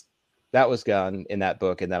that was done in that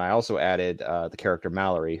book. And then I also added the character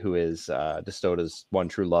Mallory, who is DeStota's one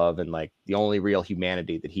true love, and like the only real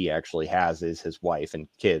humanity that he actually has is his wife and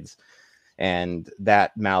kids. And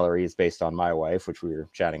that Mallory is based on my wife, which we were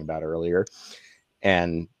chatting about earlier.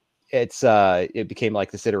 And it became like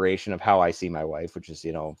this iteration of how I see my wife, which is,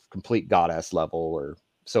 you know, complete goddess level or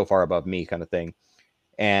so far above me kind of thing.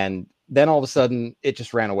 And then all of a sudden it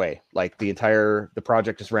just ran away. Like the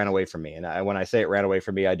project just ran away from me. And when I say it ran away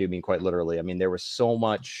from me, I do mean quite literally. I mean, there was so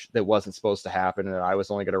much that wasn't supposed to happen, and I was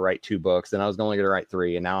only going to write 2 books, then I was only going to write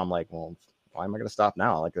 3. And now I'm like, well, why am I going to stop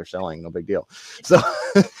now? Like, they're selling, no big deal. So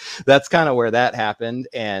that's kind of where that happened.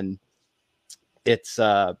 And it's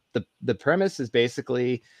the premise is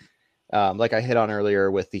basically like I hit on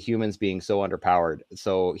earlier with the humans being so underpowered.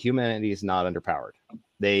 So humanity is not underpowered.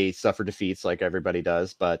 They suffer defeats like everybody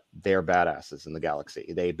does, but they're badasses in the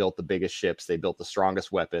galaxy. They built the biggest ships, they built the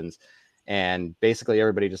strongest weapons, and basically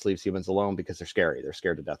everybody just leaves humans alone because they're scary. They're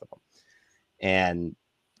scared to death of them. And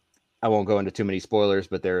I won't go into too many spoilers,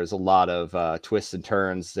 but there is a lot of twists and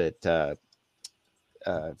turns that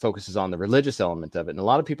focuses on the religious element of it. And a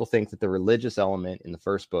lot of people think that the religious element in the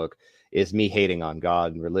first book is me hating on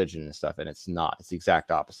God and religion and stuff, and it's not. It's the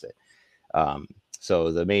exact opposite.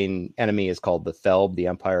 So the main enemy is called the Thelb, the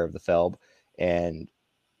Empire of the Thelb, and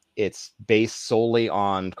it's based solely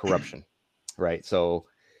on corruption, right? So,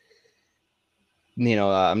 you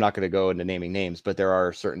know, I'm not going to go into naming names, but there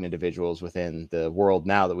are certain individuals within the world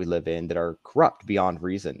now that we live in that are corrupt beyond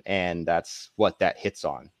reason. And that's what that hits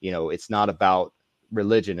on. You know, it's not about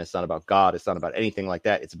religion. It's not about God. It's not about anything like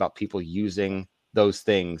that. It's about people using those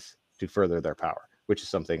things to further their power, which is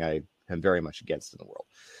something I am very much against in the world.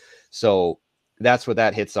 So that's what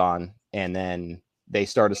that hits on. And then they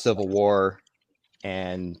start a civil war,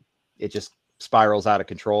 and it just spirals out of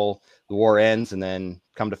control. The war ends, and then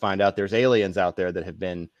come to find out there's aliens out there that have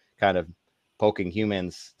been kind of poking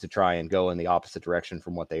humans to try and go in the opposite direction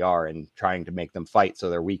from what they are, and trying to make them fight so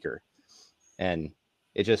they're weaker. And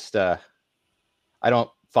it just I don't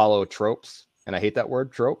follow tropes, and I hate that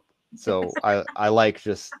word, trope. So I like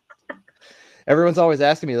just, everyone's always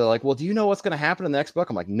asking me, they're like, well, do you know what's going to happen in the next book?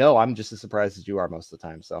 I'm like, no, I'm just as surprised as you are most of the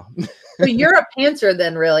time. So But you're a pantser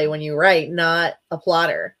then, really, when you write, not a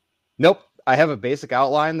plotter. Nope. I have a basic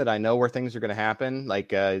outline that I know where things are going to happen.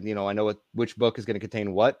 Like, you know, I know which book is going to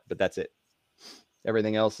contain what, but that's it.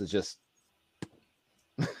 Everything else is just.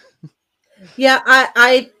 Yeah,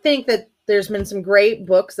 I think that there's been some great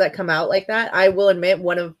books that come out like that. I will admit,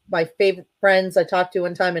 one of my favorite friends I talked to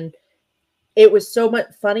one time, and it was so much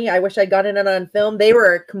funny. I wish I'd gotten it on film. They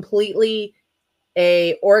were completely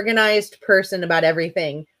a organized person about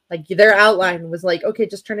everything. Like, their outline was like, okay,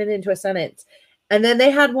 just turn it into a sentence. And then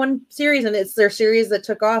they had one series, and it's their series that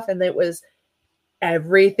took off, and it was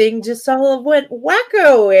everything just all went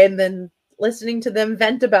wacko. And then listening to them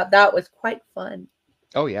vent about that was quite fun.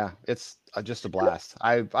 Oh yeah, it's just a blast.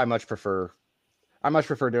 I much prefer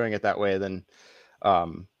doing it that way than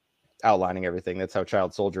outlining everything. That's how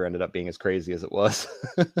Child Soldier ended up being as crazy as it was.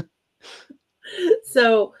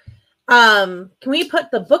 So, can we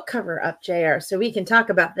put the book cover up, JR, so we can talk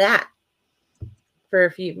about that for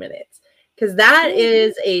a few minutes? Because that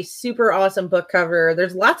is a super awesome book cover.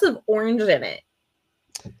 There's lots of orange in it,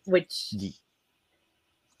 which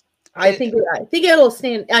I think it'll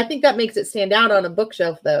stand. I think that makes it stand out on a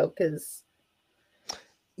bookshelf, though, because.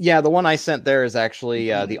 Yeah, the one I sent there is actually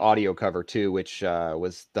the audio cover too, which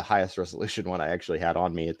was the highest resolution one I actually had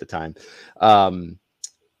on me at the time.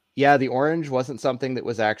 Yeah, the orange wasn't something that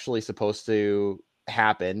was actually supposed to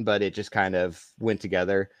happen, but it just kind of went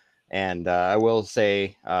together. And I will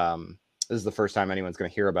say, this is the first time anyone's going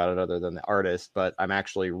to hear about it other than the artist, but I'm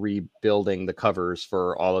actually rebuilding the covers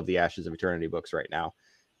for all of the Ashes of Eternity books right now.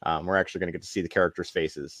 We're actually going to get to see the characters'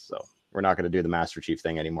 faces, so we're not going to do the Master Chief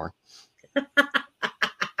thing anymore.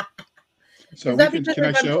 So can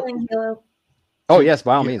I show? Oh yes,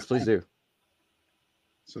 by all means, please do.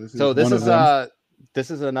 So this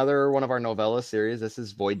is another one of our novella series. This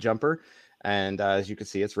is Void Jumper, and as you can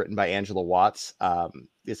see, it's written by Angela Watts.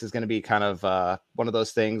 This is going to be kind of one of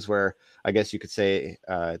those things where I guess you could say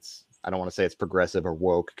it's. I don't want to say it's progressive or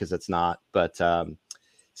woke because it's not, but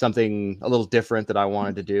something a little different that I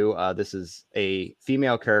wanted to do. This is a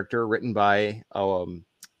female character written by a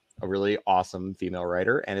really awesome female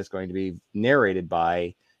writer, and it's going to be narrated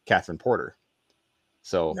by Catherine Porter.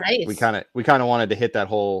 So Nice. we kind of wanted to hit that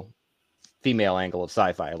whole female angle of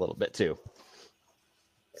sci-fi a little bit too.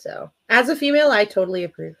 So as a female, I totally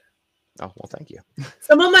approve. Oh, well, thank you.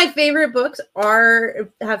 Some of my favorite books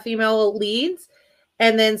have female leads,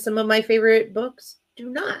 and then some of my favorite books do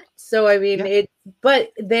not. So I mean,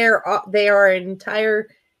 but they are entire.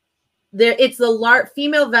 It's the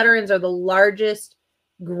female veterans are the largest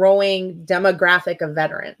growing demographic of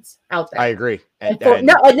veterans out there. I agree.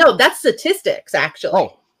 No, that's statistics actually.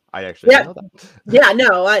 Oh, I actually didn't know that. Yeah,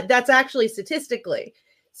 no, that's actually statistically.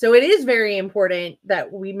 So it is very important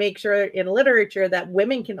that we make sure in literature that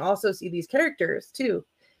women can also see these characters too.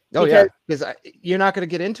 Oh yeah, because you're not going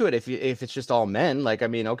to get into it if it's just all men. Like, I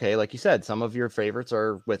mean, okay, like you said, some of your favorites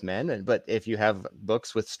are with men, but if you have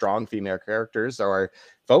books with strong female characters or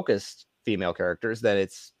focused female characters, then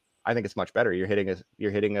I think it's much better. You're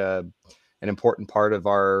hitting an important part of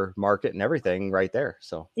our market and everything right there.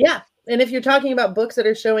 So yeah, and if you're talking about books that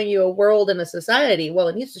are showing you a world and a society, well,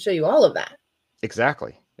 it needs to show you all of that.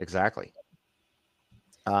 Exactly.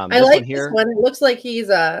 I like this one. It looks like he's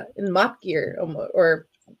in mop gear or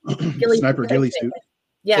sniper ghillie suit.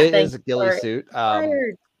 Yeah, it is a ghillie suit.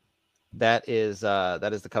 That is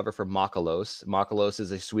the cover for Makalos. Makalos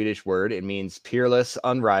is a Swedish word. It means peerless,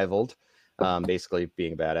 unrivaled, basically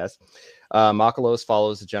being a badass. Makalos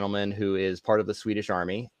follows a gentleman who is part of the Swedish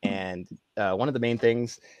army, and one of the main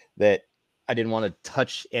things that I didn't want to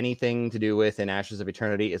touch anything to do with in Ashes of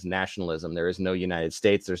Eternity is nationalism. There is no United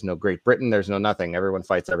States. There's no Great Britain. There's no nothing. Everyone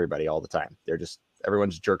fights everybody all the time.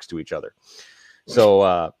 Everyone's jerks to each other.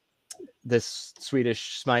 So this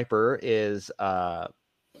Swedish sniper is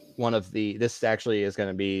this actually is going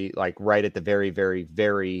to be like right at the very, very,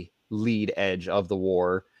 very lead edge of the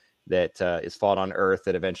war that is fought on Earth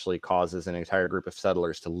that eventually causes an entire group of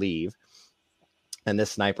settlers to leave. And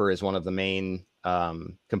this sniper is one of the main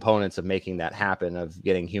components of making that happen, of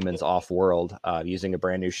getting humans off world, using a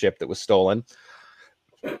brand new ship that was stolen,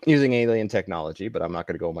 using alien technology, but I'm not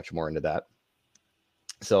going to go much more into that.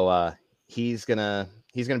 So he's gonna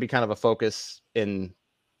be kind of a focus in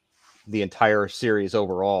the entire series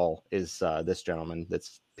overall, is this gentleman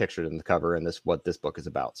that's pictured in the cover, and what this book is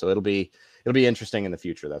about. So it'll be interesting in the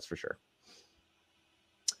future, that's for sure.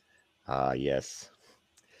 Yes.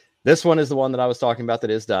 This one is the one that I was talking about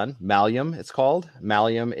that is done. Malleum, it's called.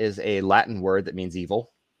 Malleum is a Latin word that means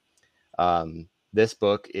evil. This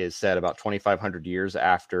book is set about 2,500 years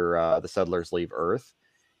after the settlers leave Earth,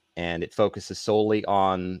 and it focuses solely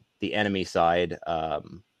on the enemy side,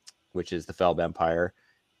 which is the Felb Empire,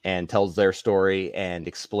 and tells their story and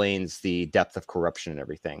explains the depth of corruption and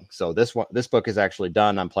everything. So this book is actually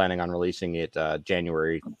done. I'm planning on releasing it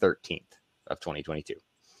January 13th of 2022.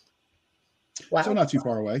 Wow. So not too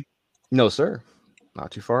far away. No, sir.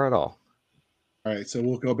 Not too far at all. All right. So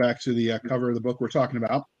we'll go back to the cover of the book we're talking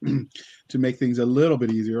about to make things a little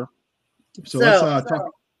bit easier. So let's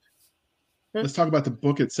talk about the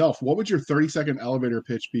book itself. What would your 30-second elevator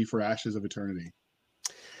pitch be for Ashes of Eternity?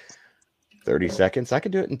 30 seconds. I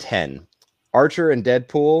could do it in 10. Archer and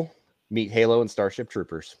Deadpool meet Halo and Starship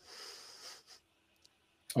Troopers.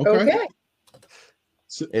 Okay.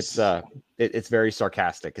 So, it's very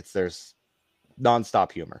sarcastic. There's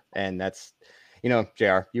nonstop humor, and that's,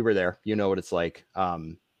 JR, you were there, you know what it's like.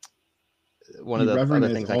 One of the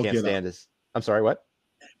other things I can't stand is, I'm sorry, what?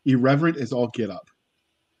 Irreverent is all get up.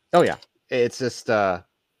 Oh yeah, it's just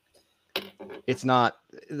it's not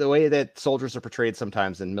the way that soldiers are portrayed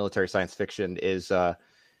sometimes in military science fiction is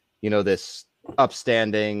this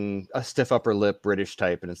upstanding, a stiff upper lip British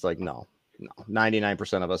type, and it's like no,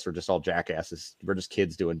 99% of us are just all jackasses. We're just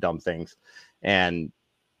kids doing dumb things, and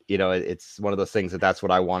it's one of those things that's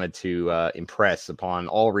what I wanted to impress upon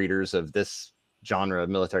all readers of this genre of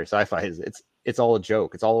military sci-fi. Is it's all a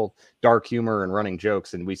joke. It's all dark humor and running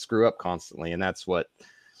jokes, and we screw up constantly, and that's what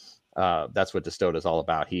Destota is all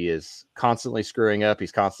about. He is constantly screwing up.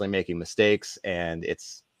 He's constantly making mistakes, and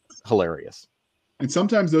it's hilarious. And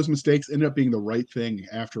sometimes those mistakes end up being the right thing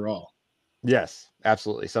after all. Yes,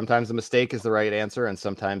 absolutely. Sometimes the mistake is the right answer, and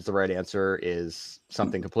sometimes the right answer is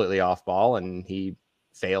something completely off ball, and he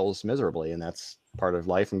fails miserably, and that's part of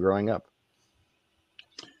life and growing up.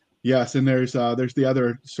 Yes, and there's the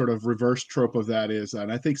other sort of reverse trope of that is,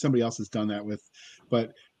 and I think somebody else has done that with,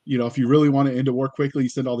 but if you really want to end a war quickly, you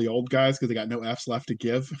send all the old guys because they got no Fs left to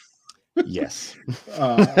give. Yes.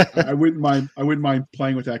 I wouldn't mind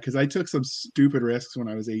playing with that, because I took some stupid risks when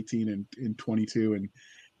I was 18 and 22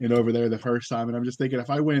 and over there the first time, and I'm just thinking, if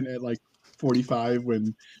I went at like 45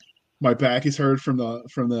 when my back is hurt from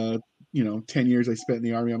the 10 years I spent in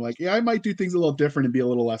the Army. I'm like, yeah, I might do things a little different and be a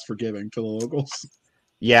little less forgiving to the locals.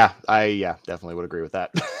 Yeah, I definitely would agree with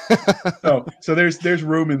that. So there's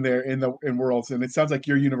room in there in Worlds, and it sounds like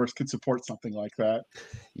your universe could support something like that.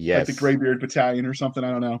 Yes. Like the Greybeard Battalion or something.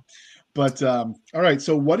 I don't know. But all right.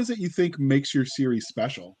 So what is it you think makes your series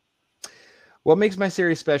special? What makes my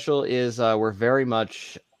series special is we're very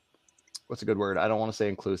much, what's a good word? I don't want to say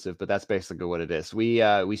inclusive, but that's basically what it is.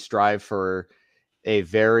 We strive for a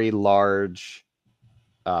very large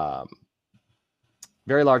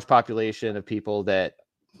population of people that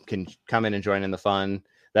can come in and join in the fun.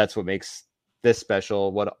 That's what makes this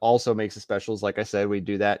special. What also makes it special is, like I said, we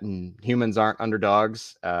do that, and humans aren't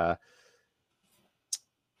underdogs.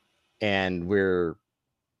 And we're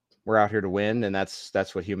out here to win, and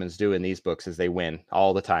that's what humans do in these books, is they win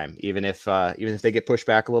all the time. Even if they get pushed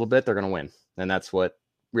back a little bit, they're going to win, and that's what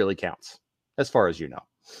really counts, as far as you know.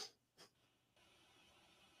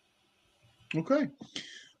 Okay.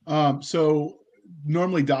 So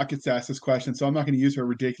normally Doc gets asked this question, so I'm not going to use her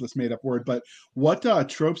ridiculous made-up word, but what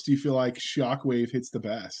tropes do you feel like Shockwave hits the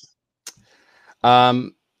best?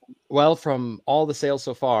 Well, from all the sales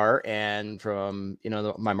so far, and from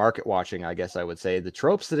my market watching, I guess I would say the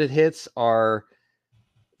tropes that it hits are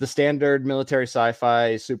the standard military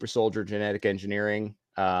sci-fi, super soldier, genetic engineering.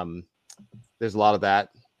 There's a lot of that,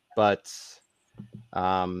 but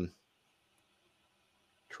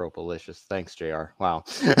tropalicious. Thanks, JR. Wow.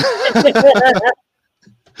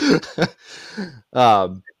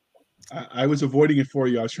 I was avoiding it for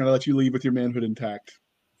you. I was trying to let you leave with your manhood intact.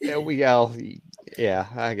 Yeah,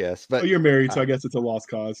 I guess. But you're married, so I guess it's a lost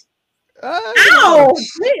cause. Ow!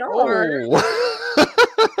 They are.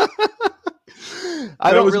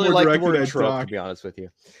 I don't really like the word trope, to be honest with you.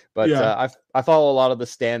 But yeah. I follow a lot of the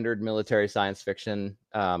standard military science fiction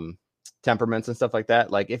temperaments and stuff like that.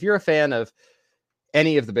 Like, if you're a fan of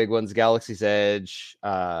any of the big ones, Galaxy's Edge,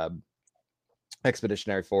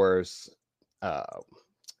 Expeditionary Force,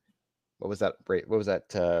 what was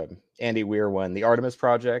that Andy Weir one, the Artemis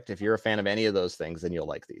Project, if you're a fan of any of those things, then you'll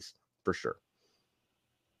like these for sure.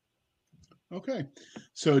 Okay.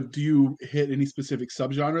 So do you hit any specific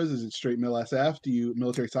subgenres? Is it straight mil SF? Do you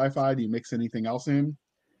military sci-fi? Do you mix anything else in?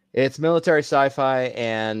 It's military sci-fi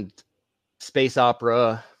and space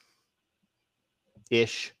opera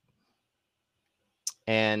ish.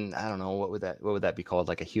 And I don't know, what would that be called?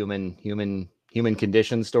 Like a human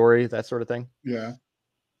condition story, that sort of thing. Yeah.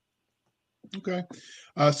 Okay.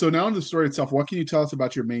 So now in the story itself, what can you tell us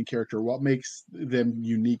about your main character? What makes them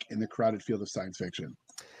unique in the crowded field of science fiction?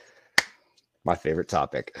 My favorite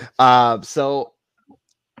topic. So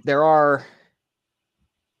there are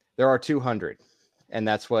 200, and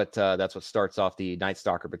that's what starts off the Night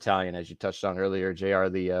Stalker Battalion, as you touched on earlier, JR,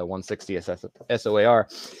 the 160 SOAR.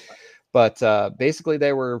 But basically,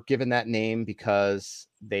 they were given that name because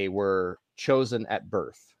they were chosen at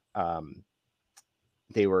birth.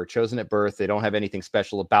 They were chosen at birth. They don't have anything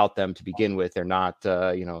special about them to begin with. They're not,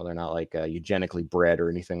 they're not like eugenically bred or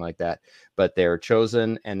anything like that. But they're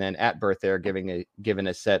chosen, and then at birth, they're given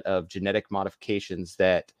a set of genetic modifications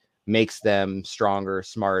that makes them stronger,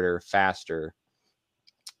 smarter, faster.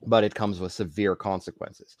 But it comes with severe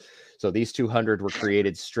consequences. So these 200 were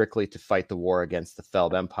created strictly to fight the war against the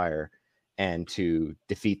Felb Empire and to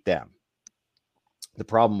defeat them. The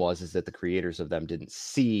problem is that the creators of them didn't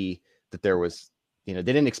see that there was, they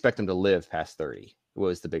didn't expect them to live past 30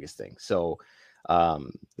 was the biggest thing. So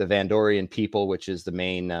the Vandorian people, which is the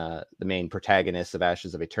main protagonists of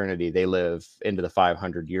Ashes of Eternity, they live into the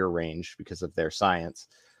 500-year range because of their science.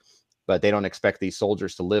 But they don't expect these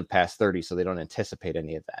soldiers to live past 30, so they don't anticipate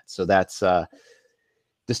any of that. So that's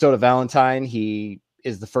Destota Valentine. He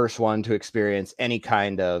is the first one to experience any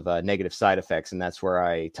kind of negative side effects, and that's where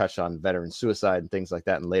I touch on veteran suicide and things like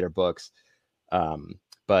that in later books.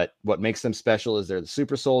 But what makes them special is they're the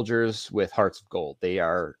super soldiers with hearts of gold. They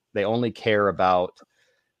only care about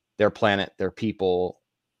their planet, their people,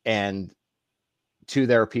 and to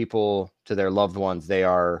their people, to their loved ones, they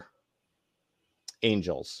are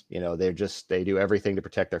angels. They do everything to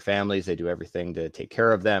protect their families. They do everything to take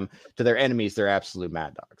care of them. To their enemies, they're absolute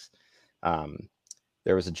mad dogs.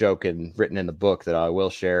 There was a joke written in the book that I will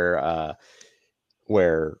share,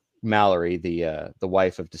 where Mallory, the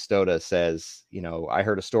wife of Destota, says, I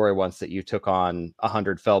heard a story once that you took on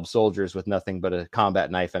 100 Felb soldiers with nothing but a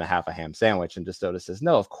combat knife and a half a ham sandwich. And Destota says,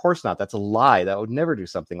 no, of course not. That's a lie. That would never do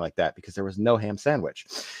something like that because there was no ham sandwich.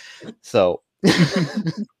 So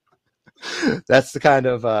that's the kind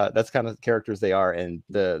of characters they are. And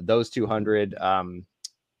those 200,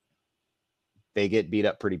 they get beat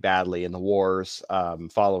up pretty badly in the wars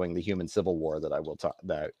following the Human Civil War that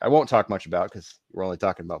I won't talk much about because we're only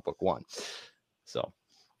talking about book 1. So.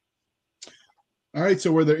 All right.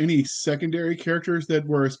 So were there any secondary characters that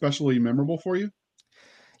were especially memorable for you?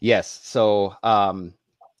 Yes. So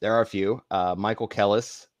there are a few. Michael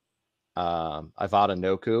Kellis, Ivada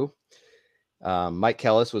Noku. Mike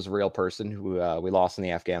Kellis was a real person who we lost in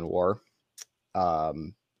the Afghan War.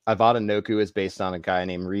 Ivada Noku is based on a guy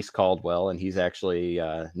named Reese Caldwell, and he's actually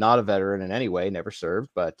not a veteran in any way, never served,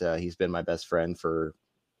 but he's been my best friend for,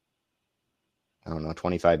 I don't know,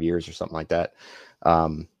 25 years or something like that.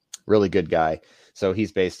 Really good guy. So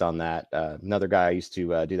he's based on that. Another guy I used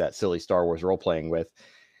to do that silly Star Wars role playing with.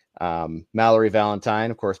 Mallory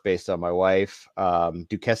Valentine, of course, based on my wife.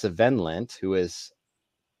 Duquesa Venlint, who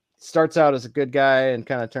starts out as a good guy and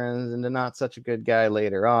kind of turns into not such a good guy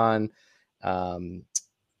later on.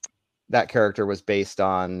 That character was based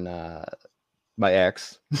on my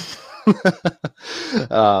ex.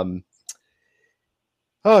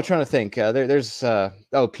 Trying to think. There's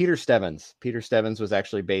Peter Stevens. Peter Stevens was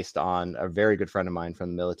actually based on a very good friend of mine from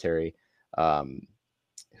the military,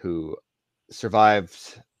 who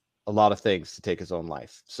survived a lot of things to take his own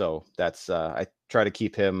life. So that's I try to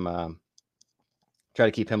keep him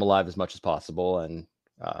alive as much as possible, and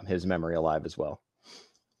his memory alive as well.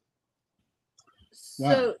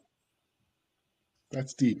 Wow. So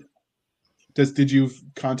That's deep. Did you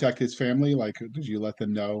contact his family? Like, did you let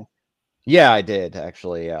them know? Yeah, I did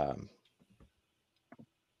actually.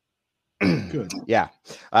 Good. Yeah.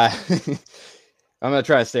 I'm gonna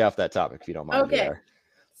try to stay off that topic if you don't mind. Okay. JR.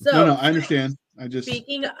 So No, I understand. I just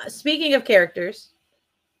speaking of characters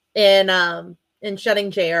and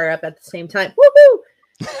shutting JR up at the same time. Woohoo!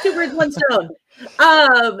 2 birds, 1 stone.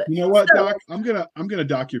 You know what, Doc? I'm gonna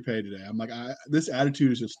dock your pay today. I'm like, this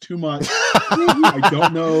attitude is just too much. I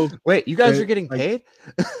don't know. Wait, you guys are getting paid?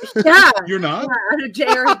 Yeah. You're not? Yeah,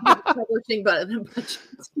 JR is not publishing button.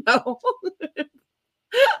 No.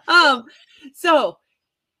 So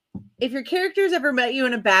if your characters ever met you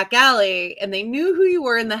in a back alley and they knew who you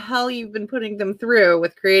were and the hell you've been putting them through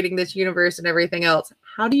with creating this universe and everything else,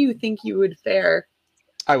 how do you think you would fare?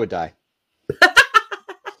 I would die.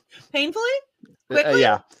 Painfully? Quickly?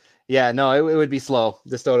 Yeah. No, it would be slow.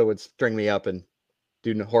 Destoda would string me up and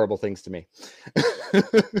do horrible things to me.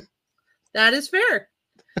 That is fair.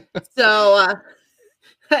 So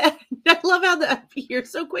I love how you're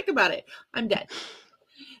so quick about it. I'm dead.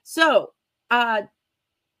 So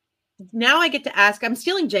now I get to ask. I'm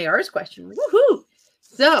stealing JR's question. Woohoo!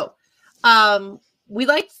 So fans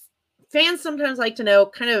sometimes like to know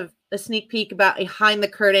kind of a sneak peek about behind the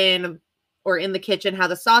curtain or in the kitchen, how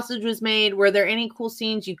the sausage was made. Were there any cool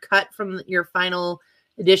scenes you cut from your final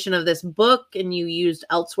edition of this book and you used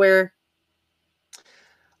elsewhere?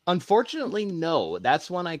 Unfortunately, no. That's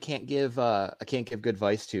one I can't give good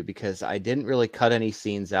advice to, because I didn't really cut any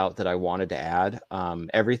scenes out that I wanted to add.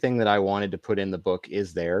 Everything that I wanted to put in the book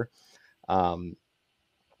is there. I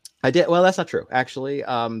did. Well, that's not true. Actually,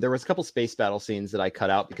 there was a couple space battle scenes that I cut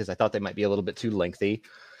out because I thought they might be a little bit too lengthy.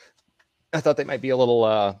 I thought they might be a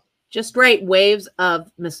little just write waves of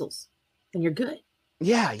missiles and you're good.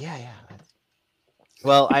 Yeah.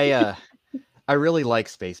 Well, I really like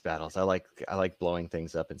space battles. I like blowing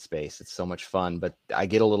things up in space. It's so much fun, but I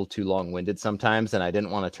get a little too long-winded sometimes, and I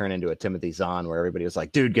didn't want to turn into a Timothy Zahn where everybody was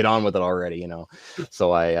like, dude, get on with it already, you know?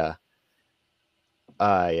 So I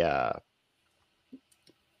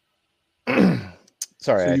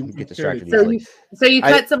sorry, I get distracted easily. So you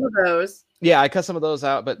cut some of those. Yeah, I cut some of those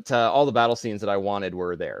out, but all the battle scenes that I wanted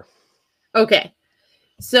were there. Okay.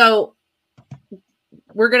 So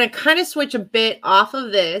we're going to kind of switch a bit off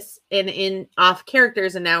of this and off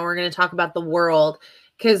characters. And now we're going to talk about the world,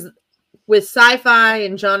 because with sci-fi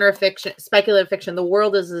and genre fiction, speculative fiction, the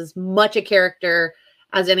world is as much a character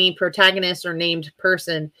as any protagonist or named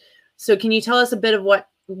person. So can you tell us a bit of what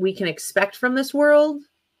we can expect from this world?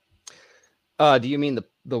 Do you mean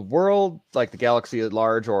the world, like the galaxy at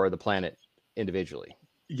large, or the planet individually?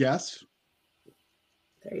 Yes.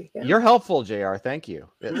 There you go. You're helpful, JR. Thank you.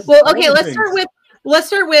 Well, okay, let's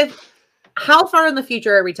start with how far in the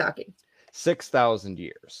future are we talking? 6,000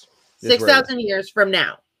 years. 6,000 years from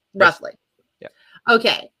now, roughly. Yeah.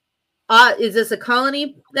 Okay. Is this a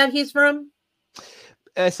colony that he's from?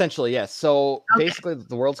 Essentially, yes. So basically,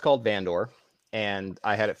 the world's called Vandor, and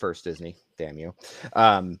I had it first, Disney. Damn you.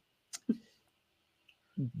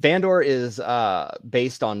 Vandor is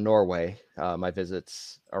based on Norway. My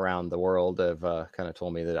visits around the world have kind of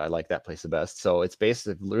told me that I like that place the best. So it's based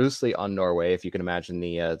loosely on Norway, if you can imagine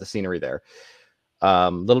the scenery there.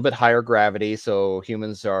 Little bit higher gravity, so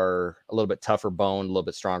humans are a little bit tougher bone, a little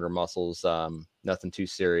bit stronger muscles. Nothing too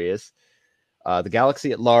serious. The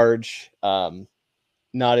galaxy at large,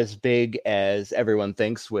 not as big as everyone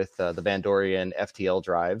thinks with the Vandorian FTL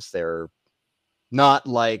drives. They're not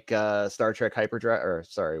like Star Trek hyperdrive, or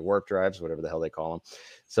sorry, warp drives, whatever the hell they call them.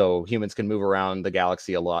 So humans can move around the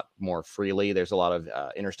galaxy a lot more freely. There's a lot of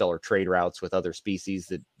interstellar trade routes with other species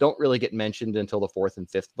that don't really get mentioned until the 4th and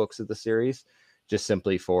 5th books of the series, just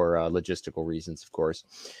simply for logistical reasons, of course.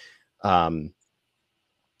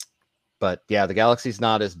 But yeah, the galaxy's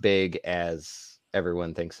not as big as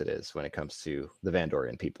everyone thinks it is when it comes to the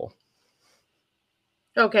Vandorian people.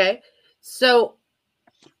 Okay. So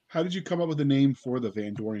how did you come up with a name for the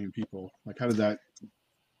Vandorian people? Like, how did that?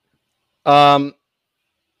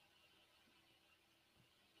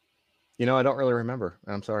 You know, I don't really remember.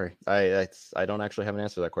 I'm sorry. I don't actually have an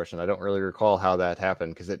answer to that question. I don't really recall how that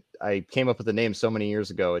happened because I came up with the name so many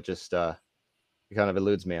years ago. It just it kind of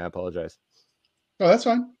eludes me. I apologize. Oh, that's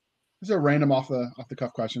fine. It's a random off the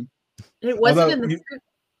cuff question. it wasn't in the script.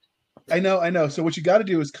 I know. So what you got to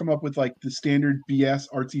do is come up with like the standard BS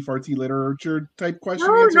artsy fartsy literature type question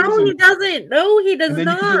answers. No, he doesn't. No, he does and then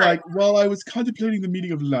not. You can be like, well, I was contemplating the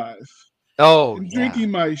meaning of life. Oh, and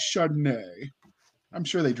drinking my Chardonnay. I'm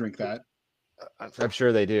sure they drink that. I'm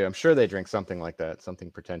sure they do. I'm sure they drink something like that,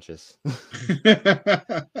 something pretentious.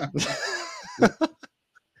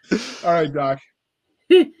 All right, Doc.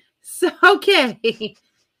 So okay.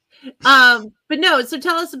 But no, so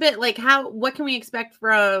tell us a bit like what can we expect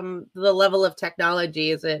from the level of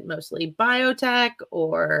technology? Is it mostly biotech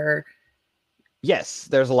or? Yes,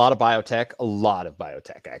 there's a lot of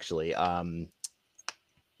biotech actually.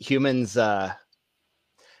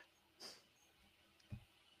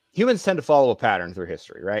 Humans tend to follow a pattern through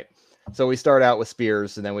history, right? So we start out with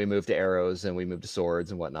spears and then we move to arrows and we move to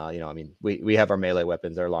swords and whatnot. You know, I mean, we have our melee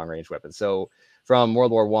weapons, our long range weapons. So from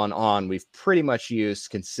World War I on, we've pretty much used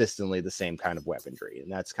consistently the same kind of weaponry.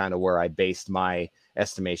 And that's kind of where I based my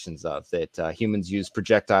estimations of that. Humans use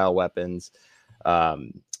projectile weapons,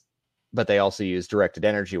 but they also use directed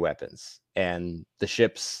energy weapons. And the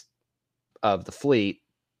ships of the fleet,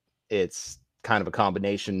 it's kind of a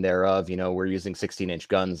combination thereof. You know, we're using 16-inch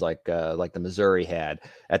guns like the Missouri had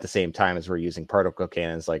at the same time as we're using particle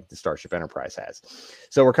cannons like the Starship Enterprise has.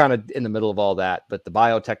 So we're kind of in the middle of all that, but the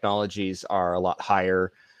biotechnologies are a lot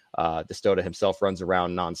higher. Destota himself runs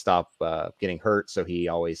around nonstop getting hurt, so he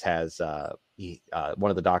always has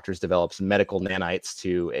one of the doctors develops medical nanites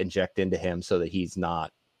to inject into him so that he's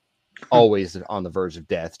not always on the verge of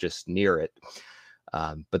death, just near it.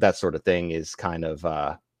 But that sort of thing is kind of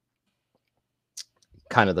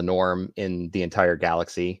the norm in the entire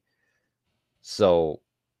galaxy. So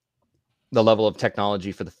the level of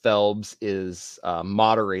technology for the Phelps is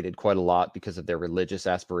moderated quite a lot because of their religious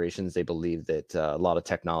aspirations. They believe that a lot of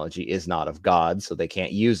technology is not of God, so they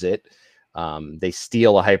can't use it. They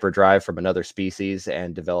steal a hyperdrive from another species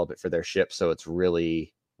and develop it for their ship, so it's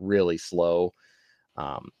really, really slow.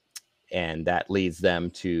 And that leads them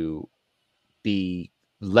to be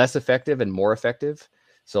less effective and more effective.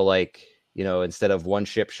 So like, you know, instead of one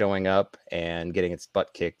ship showing up and getting its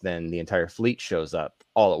butt kicked, then the entire fleet shows up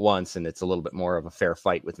all at once, and it's a little bit more of a fair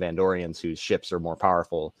fight with Vandorians whose ships are more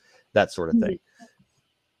powerful, that sort of thing.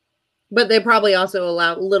 But they probably also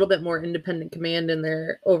allow a little bit more independent command in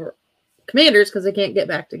their over commanders because they can't get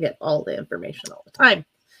back to get all the information all the time.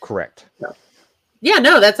 Correct. So, yeah,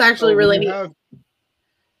 no, that's actually really neat.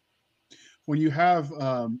 When you have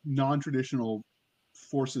non-traditional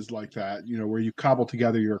forces like that, you know, where you cobble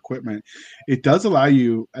together your equipment, it does allow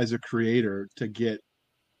you as a creator to get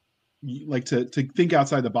like to think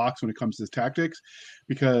outside the box when it comes to tactics,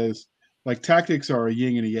 because like tactics are a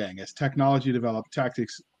yin and a yang. As technology developed,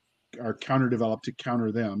 tactics are counter developed to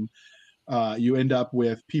counter them. You end up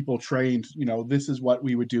with people trained, you know, this is what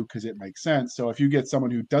we would do because it makes sense. So if you get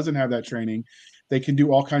someone who doesn't have that training, they can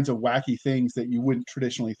do all kinds of wacky things that you wouldn't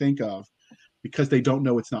traditionally think of because they don't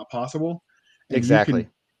know it's not possible. And exactly. You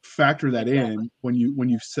can factor that in when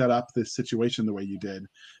you set up this situation the way you did.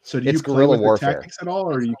 So do it's you play with warfare. the tactics at all,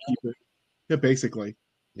 or do you keep it? Yeah, basically.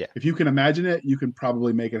 Yeah. If you can imagine it, you can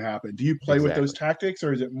probably make it happen. Do you play with those tactics,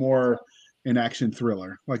 or is it more an action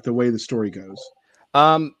thriller, like the way the story goes?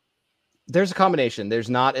 There's a combination. There's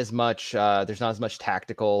not as much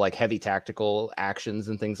tactical, like heavy tactical actions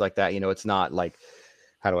and things like that. You know, it's not like,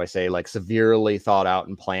 how do I say, like severely thought out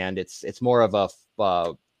and planned. It's more of a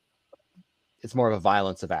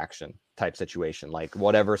violence of action type situation. Like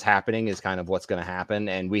whatever's happening is kind of what's going to happen.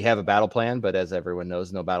 And we have a battle plan, but as everyone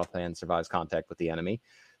knows, no battle plan survives contact with the enemy.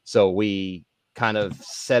 So we kind of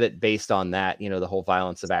set it based on that, you know, the whole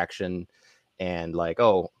violence of action. and like,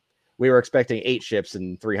 oh, we were expecting 8 ships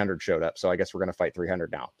and 300 showed up, so I guess we're going to fight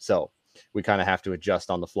 300 now. So we kind of have to adjust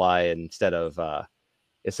on the fly instead of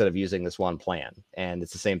using this one plan. And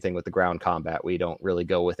it's the same thing with the ground combat. We don't really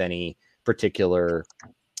go with any particular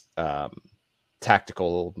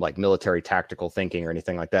tactical, like military tactical thinking or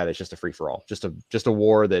anything like that. It's just a free for all, just a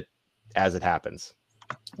war that as it happens.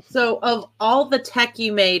 So of all the tech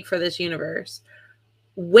you made for this universe,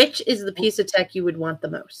 which is the piece of tech you would want the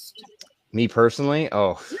most? Me personally,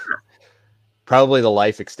 probably the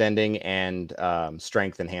life extending and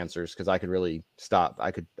strength enhancers, because I could really stop.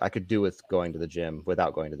 I could do with going to the gym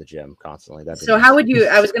without going to the gym constantly. So how would you?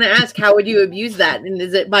 I was going to ask, how would you abuse that? And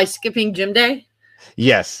is it by skipping gym day?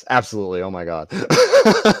 Yes, absolutely. Oh my god.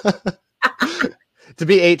 To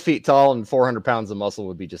be 8 feet tall and 400 pounds of muscle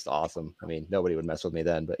would be just awesome. I mean, nobody would mess with me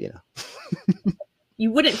then, but you know.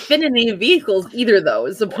 You wouldn't fit in any vehicles either, though,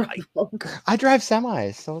 is the problem. I drive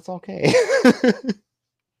semis, so it's okay.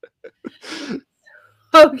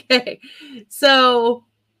 Okay. So,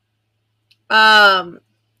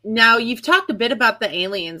 now you've talked a bit about the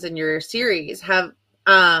aliens in your series.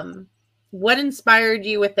 What inspired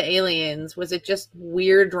you with the aliens? Was it just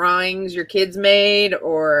weird drawings your kids made,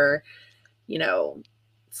 or, you know,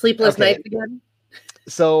 Sleepless Nights again?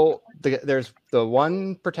 So there's the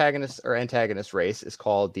one protagonist or antagonist race is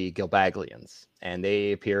called the Gilbaglians, and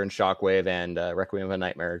they appear in Shockwave and Requiem of a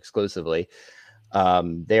Nightmare exclusively.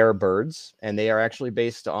 They are birds, and they are actually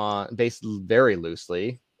based very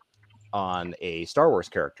loosely on a Star Wars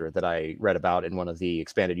character that I read about in one of the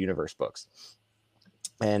expanded universe books.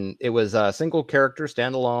 And it was a single character,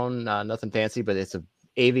 standalone, nothing fancy, but it's an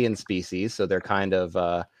avian species, so they're kind of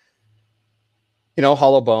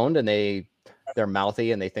hollow boned, and they're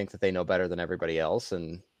mouthy, and they think that they know better than everybody else,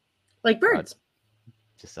 and like birds.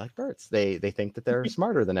 Just like birds, they think that they're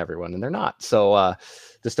smarter than everyone, and they're not. So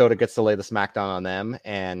Destota gets to lay the smackdown on them,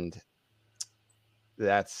 and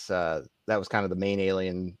that was kind of the main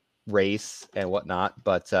alien race and whatnot.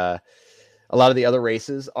 But a lot of the other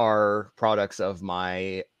races are products of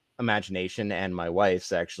my imagination and my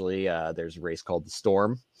wife's. Actually, there's a race called the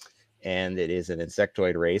Storm, and it is an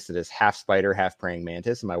insectoid race. It is half spider, half praying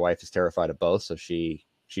mantis, and my wife is terrified of both. So she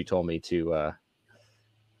told me to.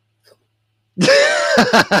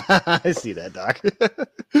 I see that, Doc.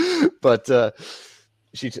 But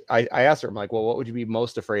I asked her, I'm like, well, what would you be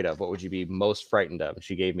most afraid of? What would you be most frightened of? And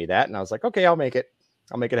she gave me that, and I was like, okay, I'll make it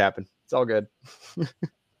happen. It's all good.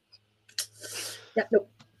 Yeah, no,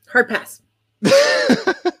 hard pass.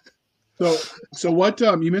 So what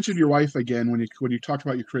you mentioned your wife again when you talked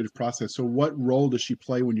about your creative process. So what role does she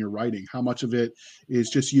play when you're writing? How much of it is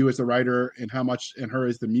just you as the writer, and how much and her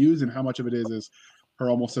as the muse, and how much of it is her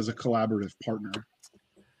almost as a collaborative partner?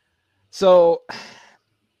 So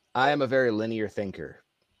I am a very linear thinker.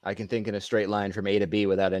 I can think in a straight line from A to B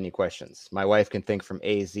without any questions. My wife can think from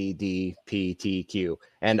A, Z, D, P, T, Q,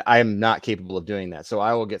 and I am not capable of doing that. So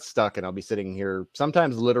I will get stuck, and I'll be sitting here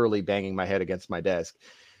sometimes literally banging my head against my desk,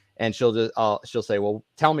 and she'll say, well,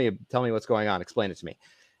 tell me what's going on. Explain it to me.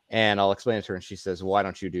 And I'll explain it to her, and she says, well, why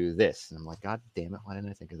don't you do this? And I'm like, God damn it, why didn't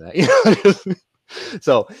I think of that?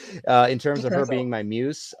 So in terms of her being my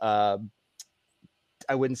muse,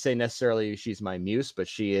 I wouldn't say necessarily she's my muse, but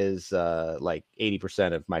she is like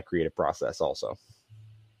 80% of my creative process also.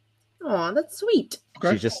 Oh, that's sweet.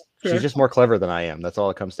 Okay. She's just more clever than I am. That's all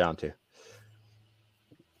it comes down to.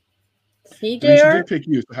 See, I mean, she did pick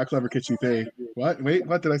you. So how clever could she be? What? Wait,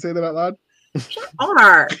 what? Did I say that out loud?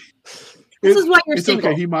 Are. This is why you're it's single.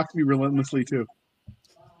 Okay. He mocks me relentlessly too.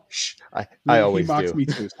 I always he mocks do. me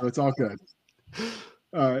too, so it's all good.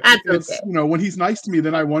 That's it's okay. When he's nice to me,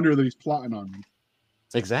 then I wonder that he's plotting on me.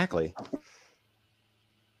 Exactly.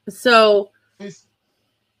 So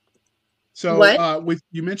what? With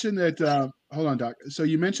you mentioned that hold on, Doc. So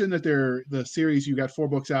you mentioned that the series, you got 4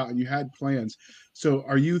 books out and you had plans. So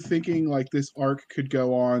are you thinking like this arc could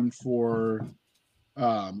go on for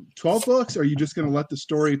 12 books? Or are you just going to let the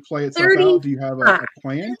story play itself out? Do you have a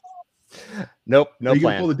plan? Nope, no are you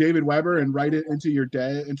plan. Gonna pull the David Weber and write it into your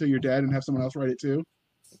dad and have someone else write it too?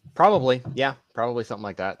 Probably, yeah, probably something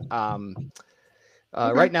like that.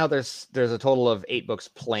 Okay. Right now, there's a total of 8 books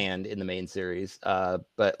planned in the main series.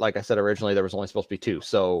 But like I said originally, there was only supposed to be 2.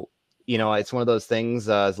 So it's one of those things.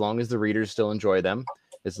 As long as the readers still enjoy them,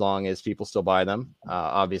 as long as people still buy them,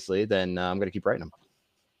 obviously, then I'm going to keep writing them.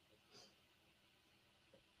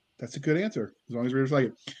 That's a good answer. As long as readers like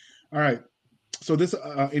it. All right. So this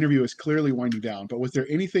interview is clearly winding down, but was there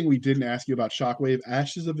anything we didn't ask you about Shockwave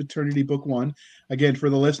Ashes of Eternity Book 1? Again, for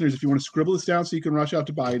the listeners, if you want to scribble this down so you can rush out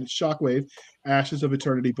to buy it, Shockwave Ashes of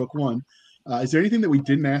Eternity Book 1. Is there anything that we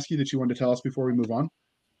didn't ask you that you wanted to tell us before we move on?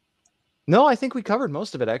 No, I think we covered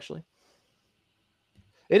most of it, actually.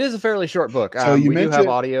 It is a fairly short book. So you we do have mentioned-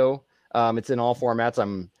 audio. It's in all formats.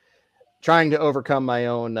 I'm trying to overcome my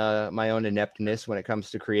own ineptness when it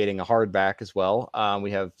comes to creating a hardback as well.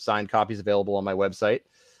 We have signed copies available on my website.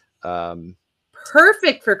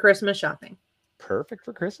 Perfect for Christmas shopping. Perfect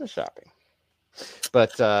for Christmas shopping.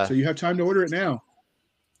 But so you have time to order it now.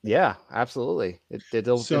 yeah, absolutely.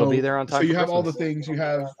 It'll be there on time. So you for have all the Christmas. things you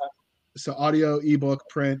have. So audio, ebook,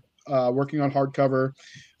 print, working on hardcover.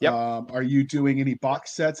 Yep. Are you doing any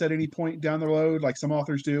box sets at any point down the road, like some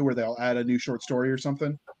authors do, where they'll add a new short story or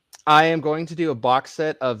something? I am going to do a box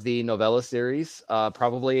set of the novella series,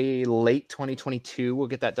 probably late 2022. We'll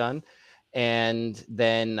get that done. And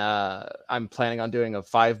then I'm planning on doing a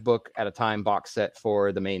 5-book at a time box set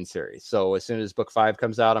for the main series. So as soon as book 5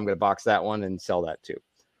 comes out, I'm going to box that one and sell that too.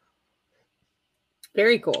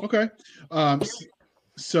 Very cool. Okay.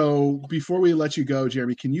 So before we let you go,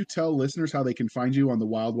 Jeremy, can you tell listeners how they can find you on the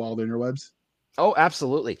wild interwebs? Oh,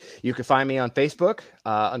 absolutely. You can find me on Facebook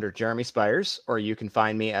under Jeremy Spires, or you can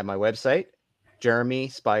find me at my website,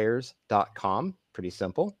 jeremyspires.com. Pretty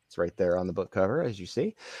simple. It's right there on the book cover, as you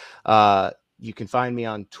see. You can find me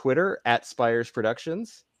on Twitter at Spires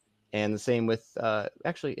Productions. And the same with,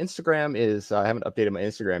 actually, Instagram is, I haven't updated my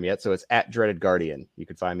Instagram yet, so it's at Dreaded Guardian. You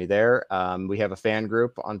can find me there. We have a fan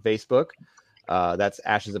group on Facebook. That's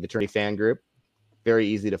Ashes of Eternity fan group. Very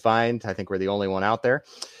easy to find. I think we're the only one out there.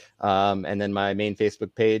 And then my main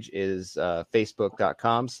Facebook page is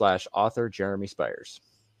facebook.com/author Jeremy Spires.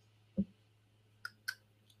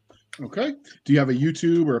 Okay. Do you have a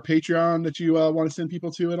YouTube or a Patreon that you want to send people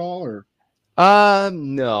to at all, or?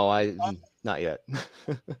 No, not yet.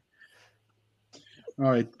 All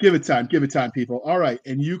right. Give it time, people. All right.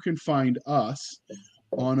 And you can find us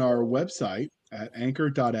on our website at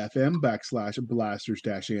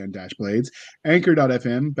anchor.fm/blasters-and-blades,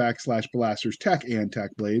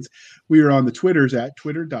 anchor.fm/blasters-tech-and-tech-blades. We are on the Twitters at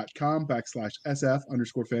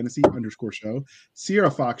twitter.com/SF_fantasy_show, Sierra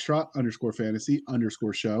Foxtrot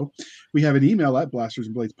 _fantasy_show. We have an email at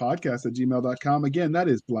blastersandbladespodcast@gmail.com. Again, that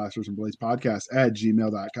is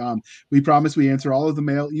blastersandbladespodcast@gmail.com. We promise we answer all of the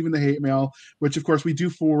mail, even the hate mail, which of course we do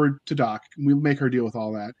forward to Doc. We'll make her deal with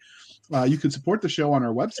all that. You can support the show on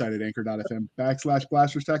our website at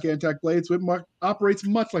anchor.fm/blasters-tech-and-tech-blades. It operates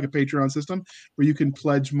much like a Patreon system where you can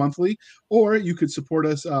pledge monthly, or you could support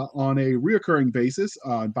us on a reoccurring basis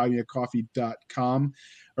on buymeacoffee.com,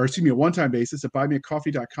 or excuse me, a one-time basis at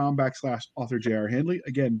buymeacoffee.com/author J.R. Handley.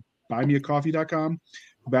 Again,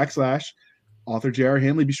 buymeacoffee.com/author J.R.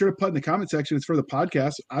 Handley. Be sure to put in the comment section. It's for the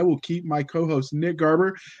podcast. I will keep my co-hosts Nick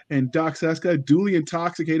Garber and Doc Seska duly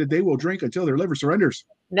intoxicated. They will drink until their liver surrenders.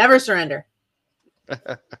 Never surrender. All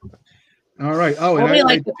right. Oh, and Only I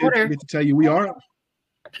like did the quitter. forget to tell you, we are.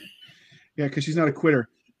 Yeah, because she's not a quitter.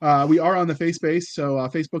 We are on the FaceBase, so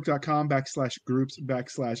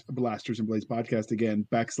facebook.com/groups/Blasters and Blades podcast. Again,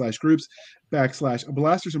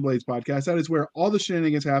 /groups/Blasters and Blades podcast. That is where all the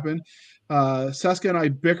shenanigans happen. Seska and I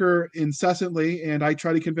bicker incessantly, and I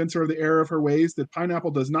try to convince her of the error of her ways, that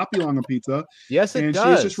pineapple does not belong on pizza. Yes, it and does.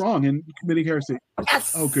 she is just wrong in committing heresy.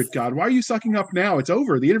 Yes. Oh, good God. Why are you sucking up now? It's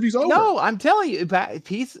over. The interview's over. No, I'm telling you,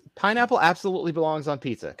 pineapple absolutely belongs on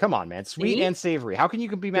pizza. Come on, man. Sweet See? and savory. How can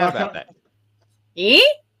you be mad about that? Eh?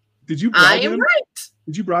 Did you I bribe am him? right.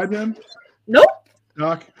 Did you bribe him? Nope.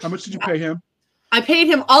 Doc, how much did you pay him? I paid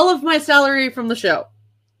him all of my salary from the show.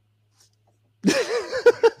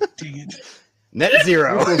 Dang it. Net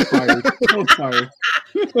zero. Both fired. Both fired.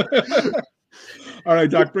 All right,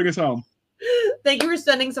 Doc, bring us home. Thank you for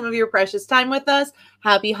spending some of your precious time with us.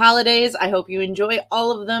 Happy holidays. I hope you enjoy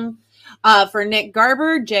all of them. For Nick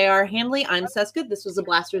Garber, J.R. Handley, I'm Seska. This was the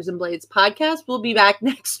Blasters and Blades podcast. We'll be back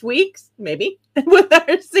next week, maybe, with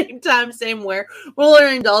our same time, same where. We'll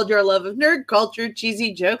indulge our love of nerd culture,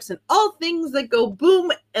 cheesy jokes, and all things that go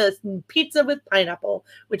boom as pizza with pineapple,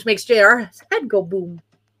 which makes J.R.'s head go boom.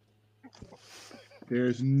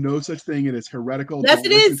 There's no such thing. It is heretical. Yes, Don't it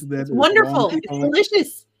listen is. to that. It's It is wonderful. wrong, It's people.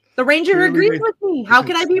 delicious. The Ranger Clearly agrees they- with me. How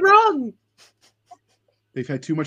can I be wrong? They've had too much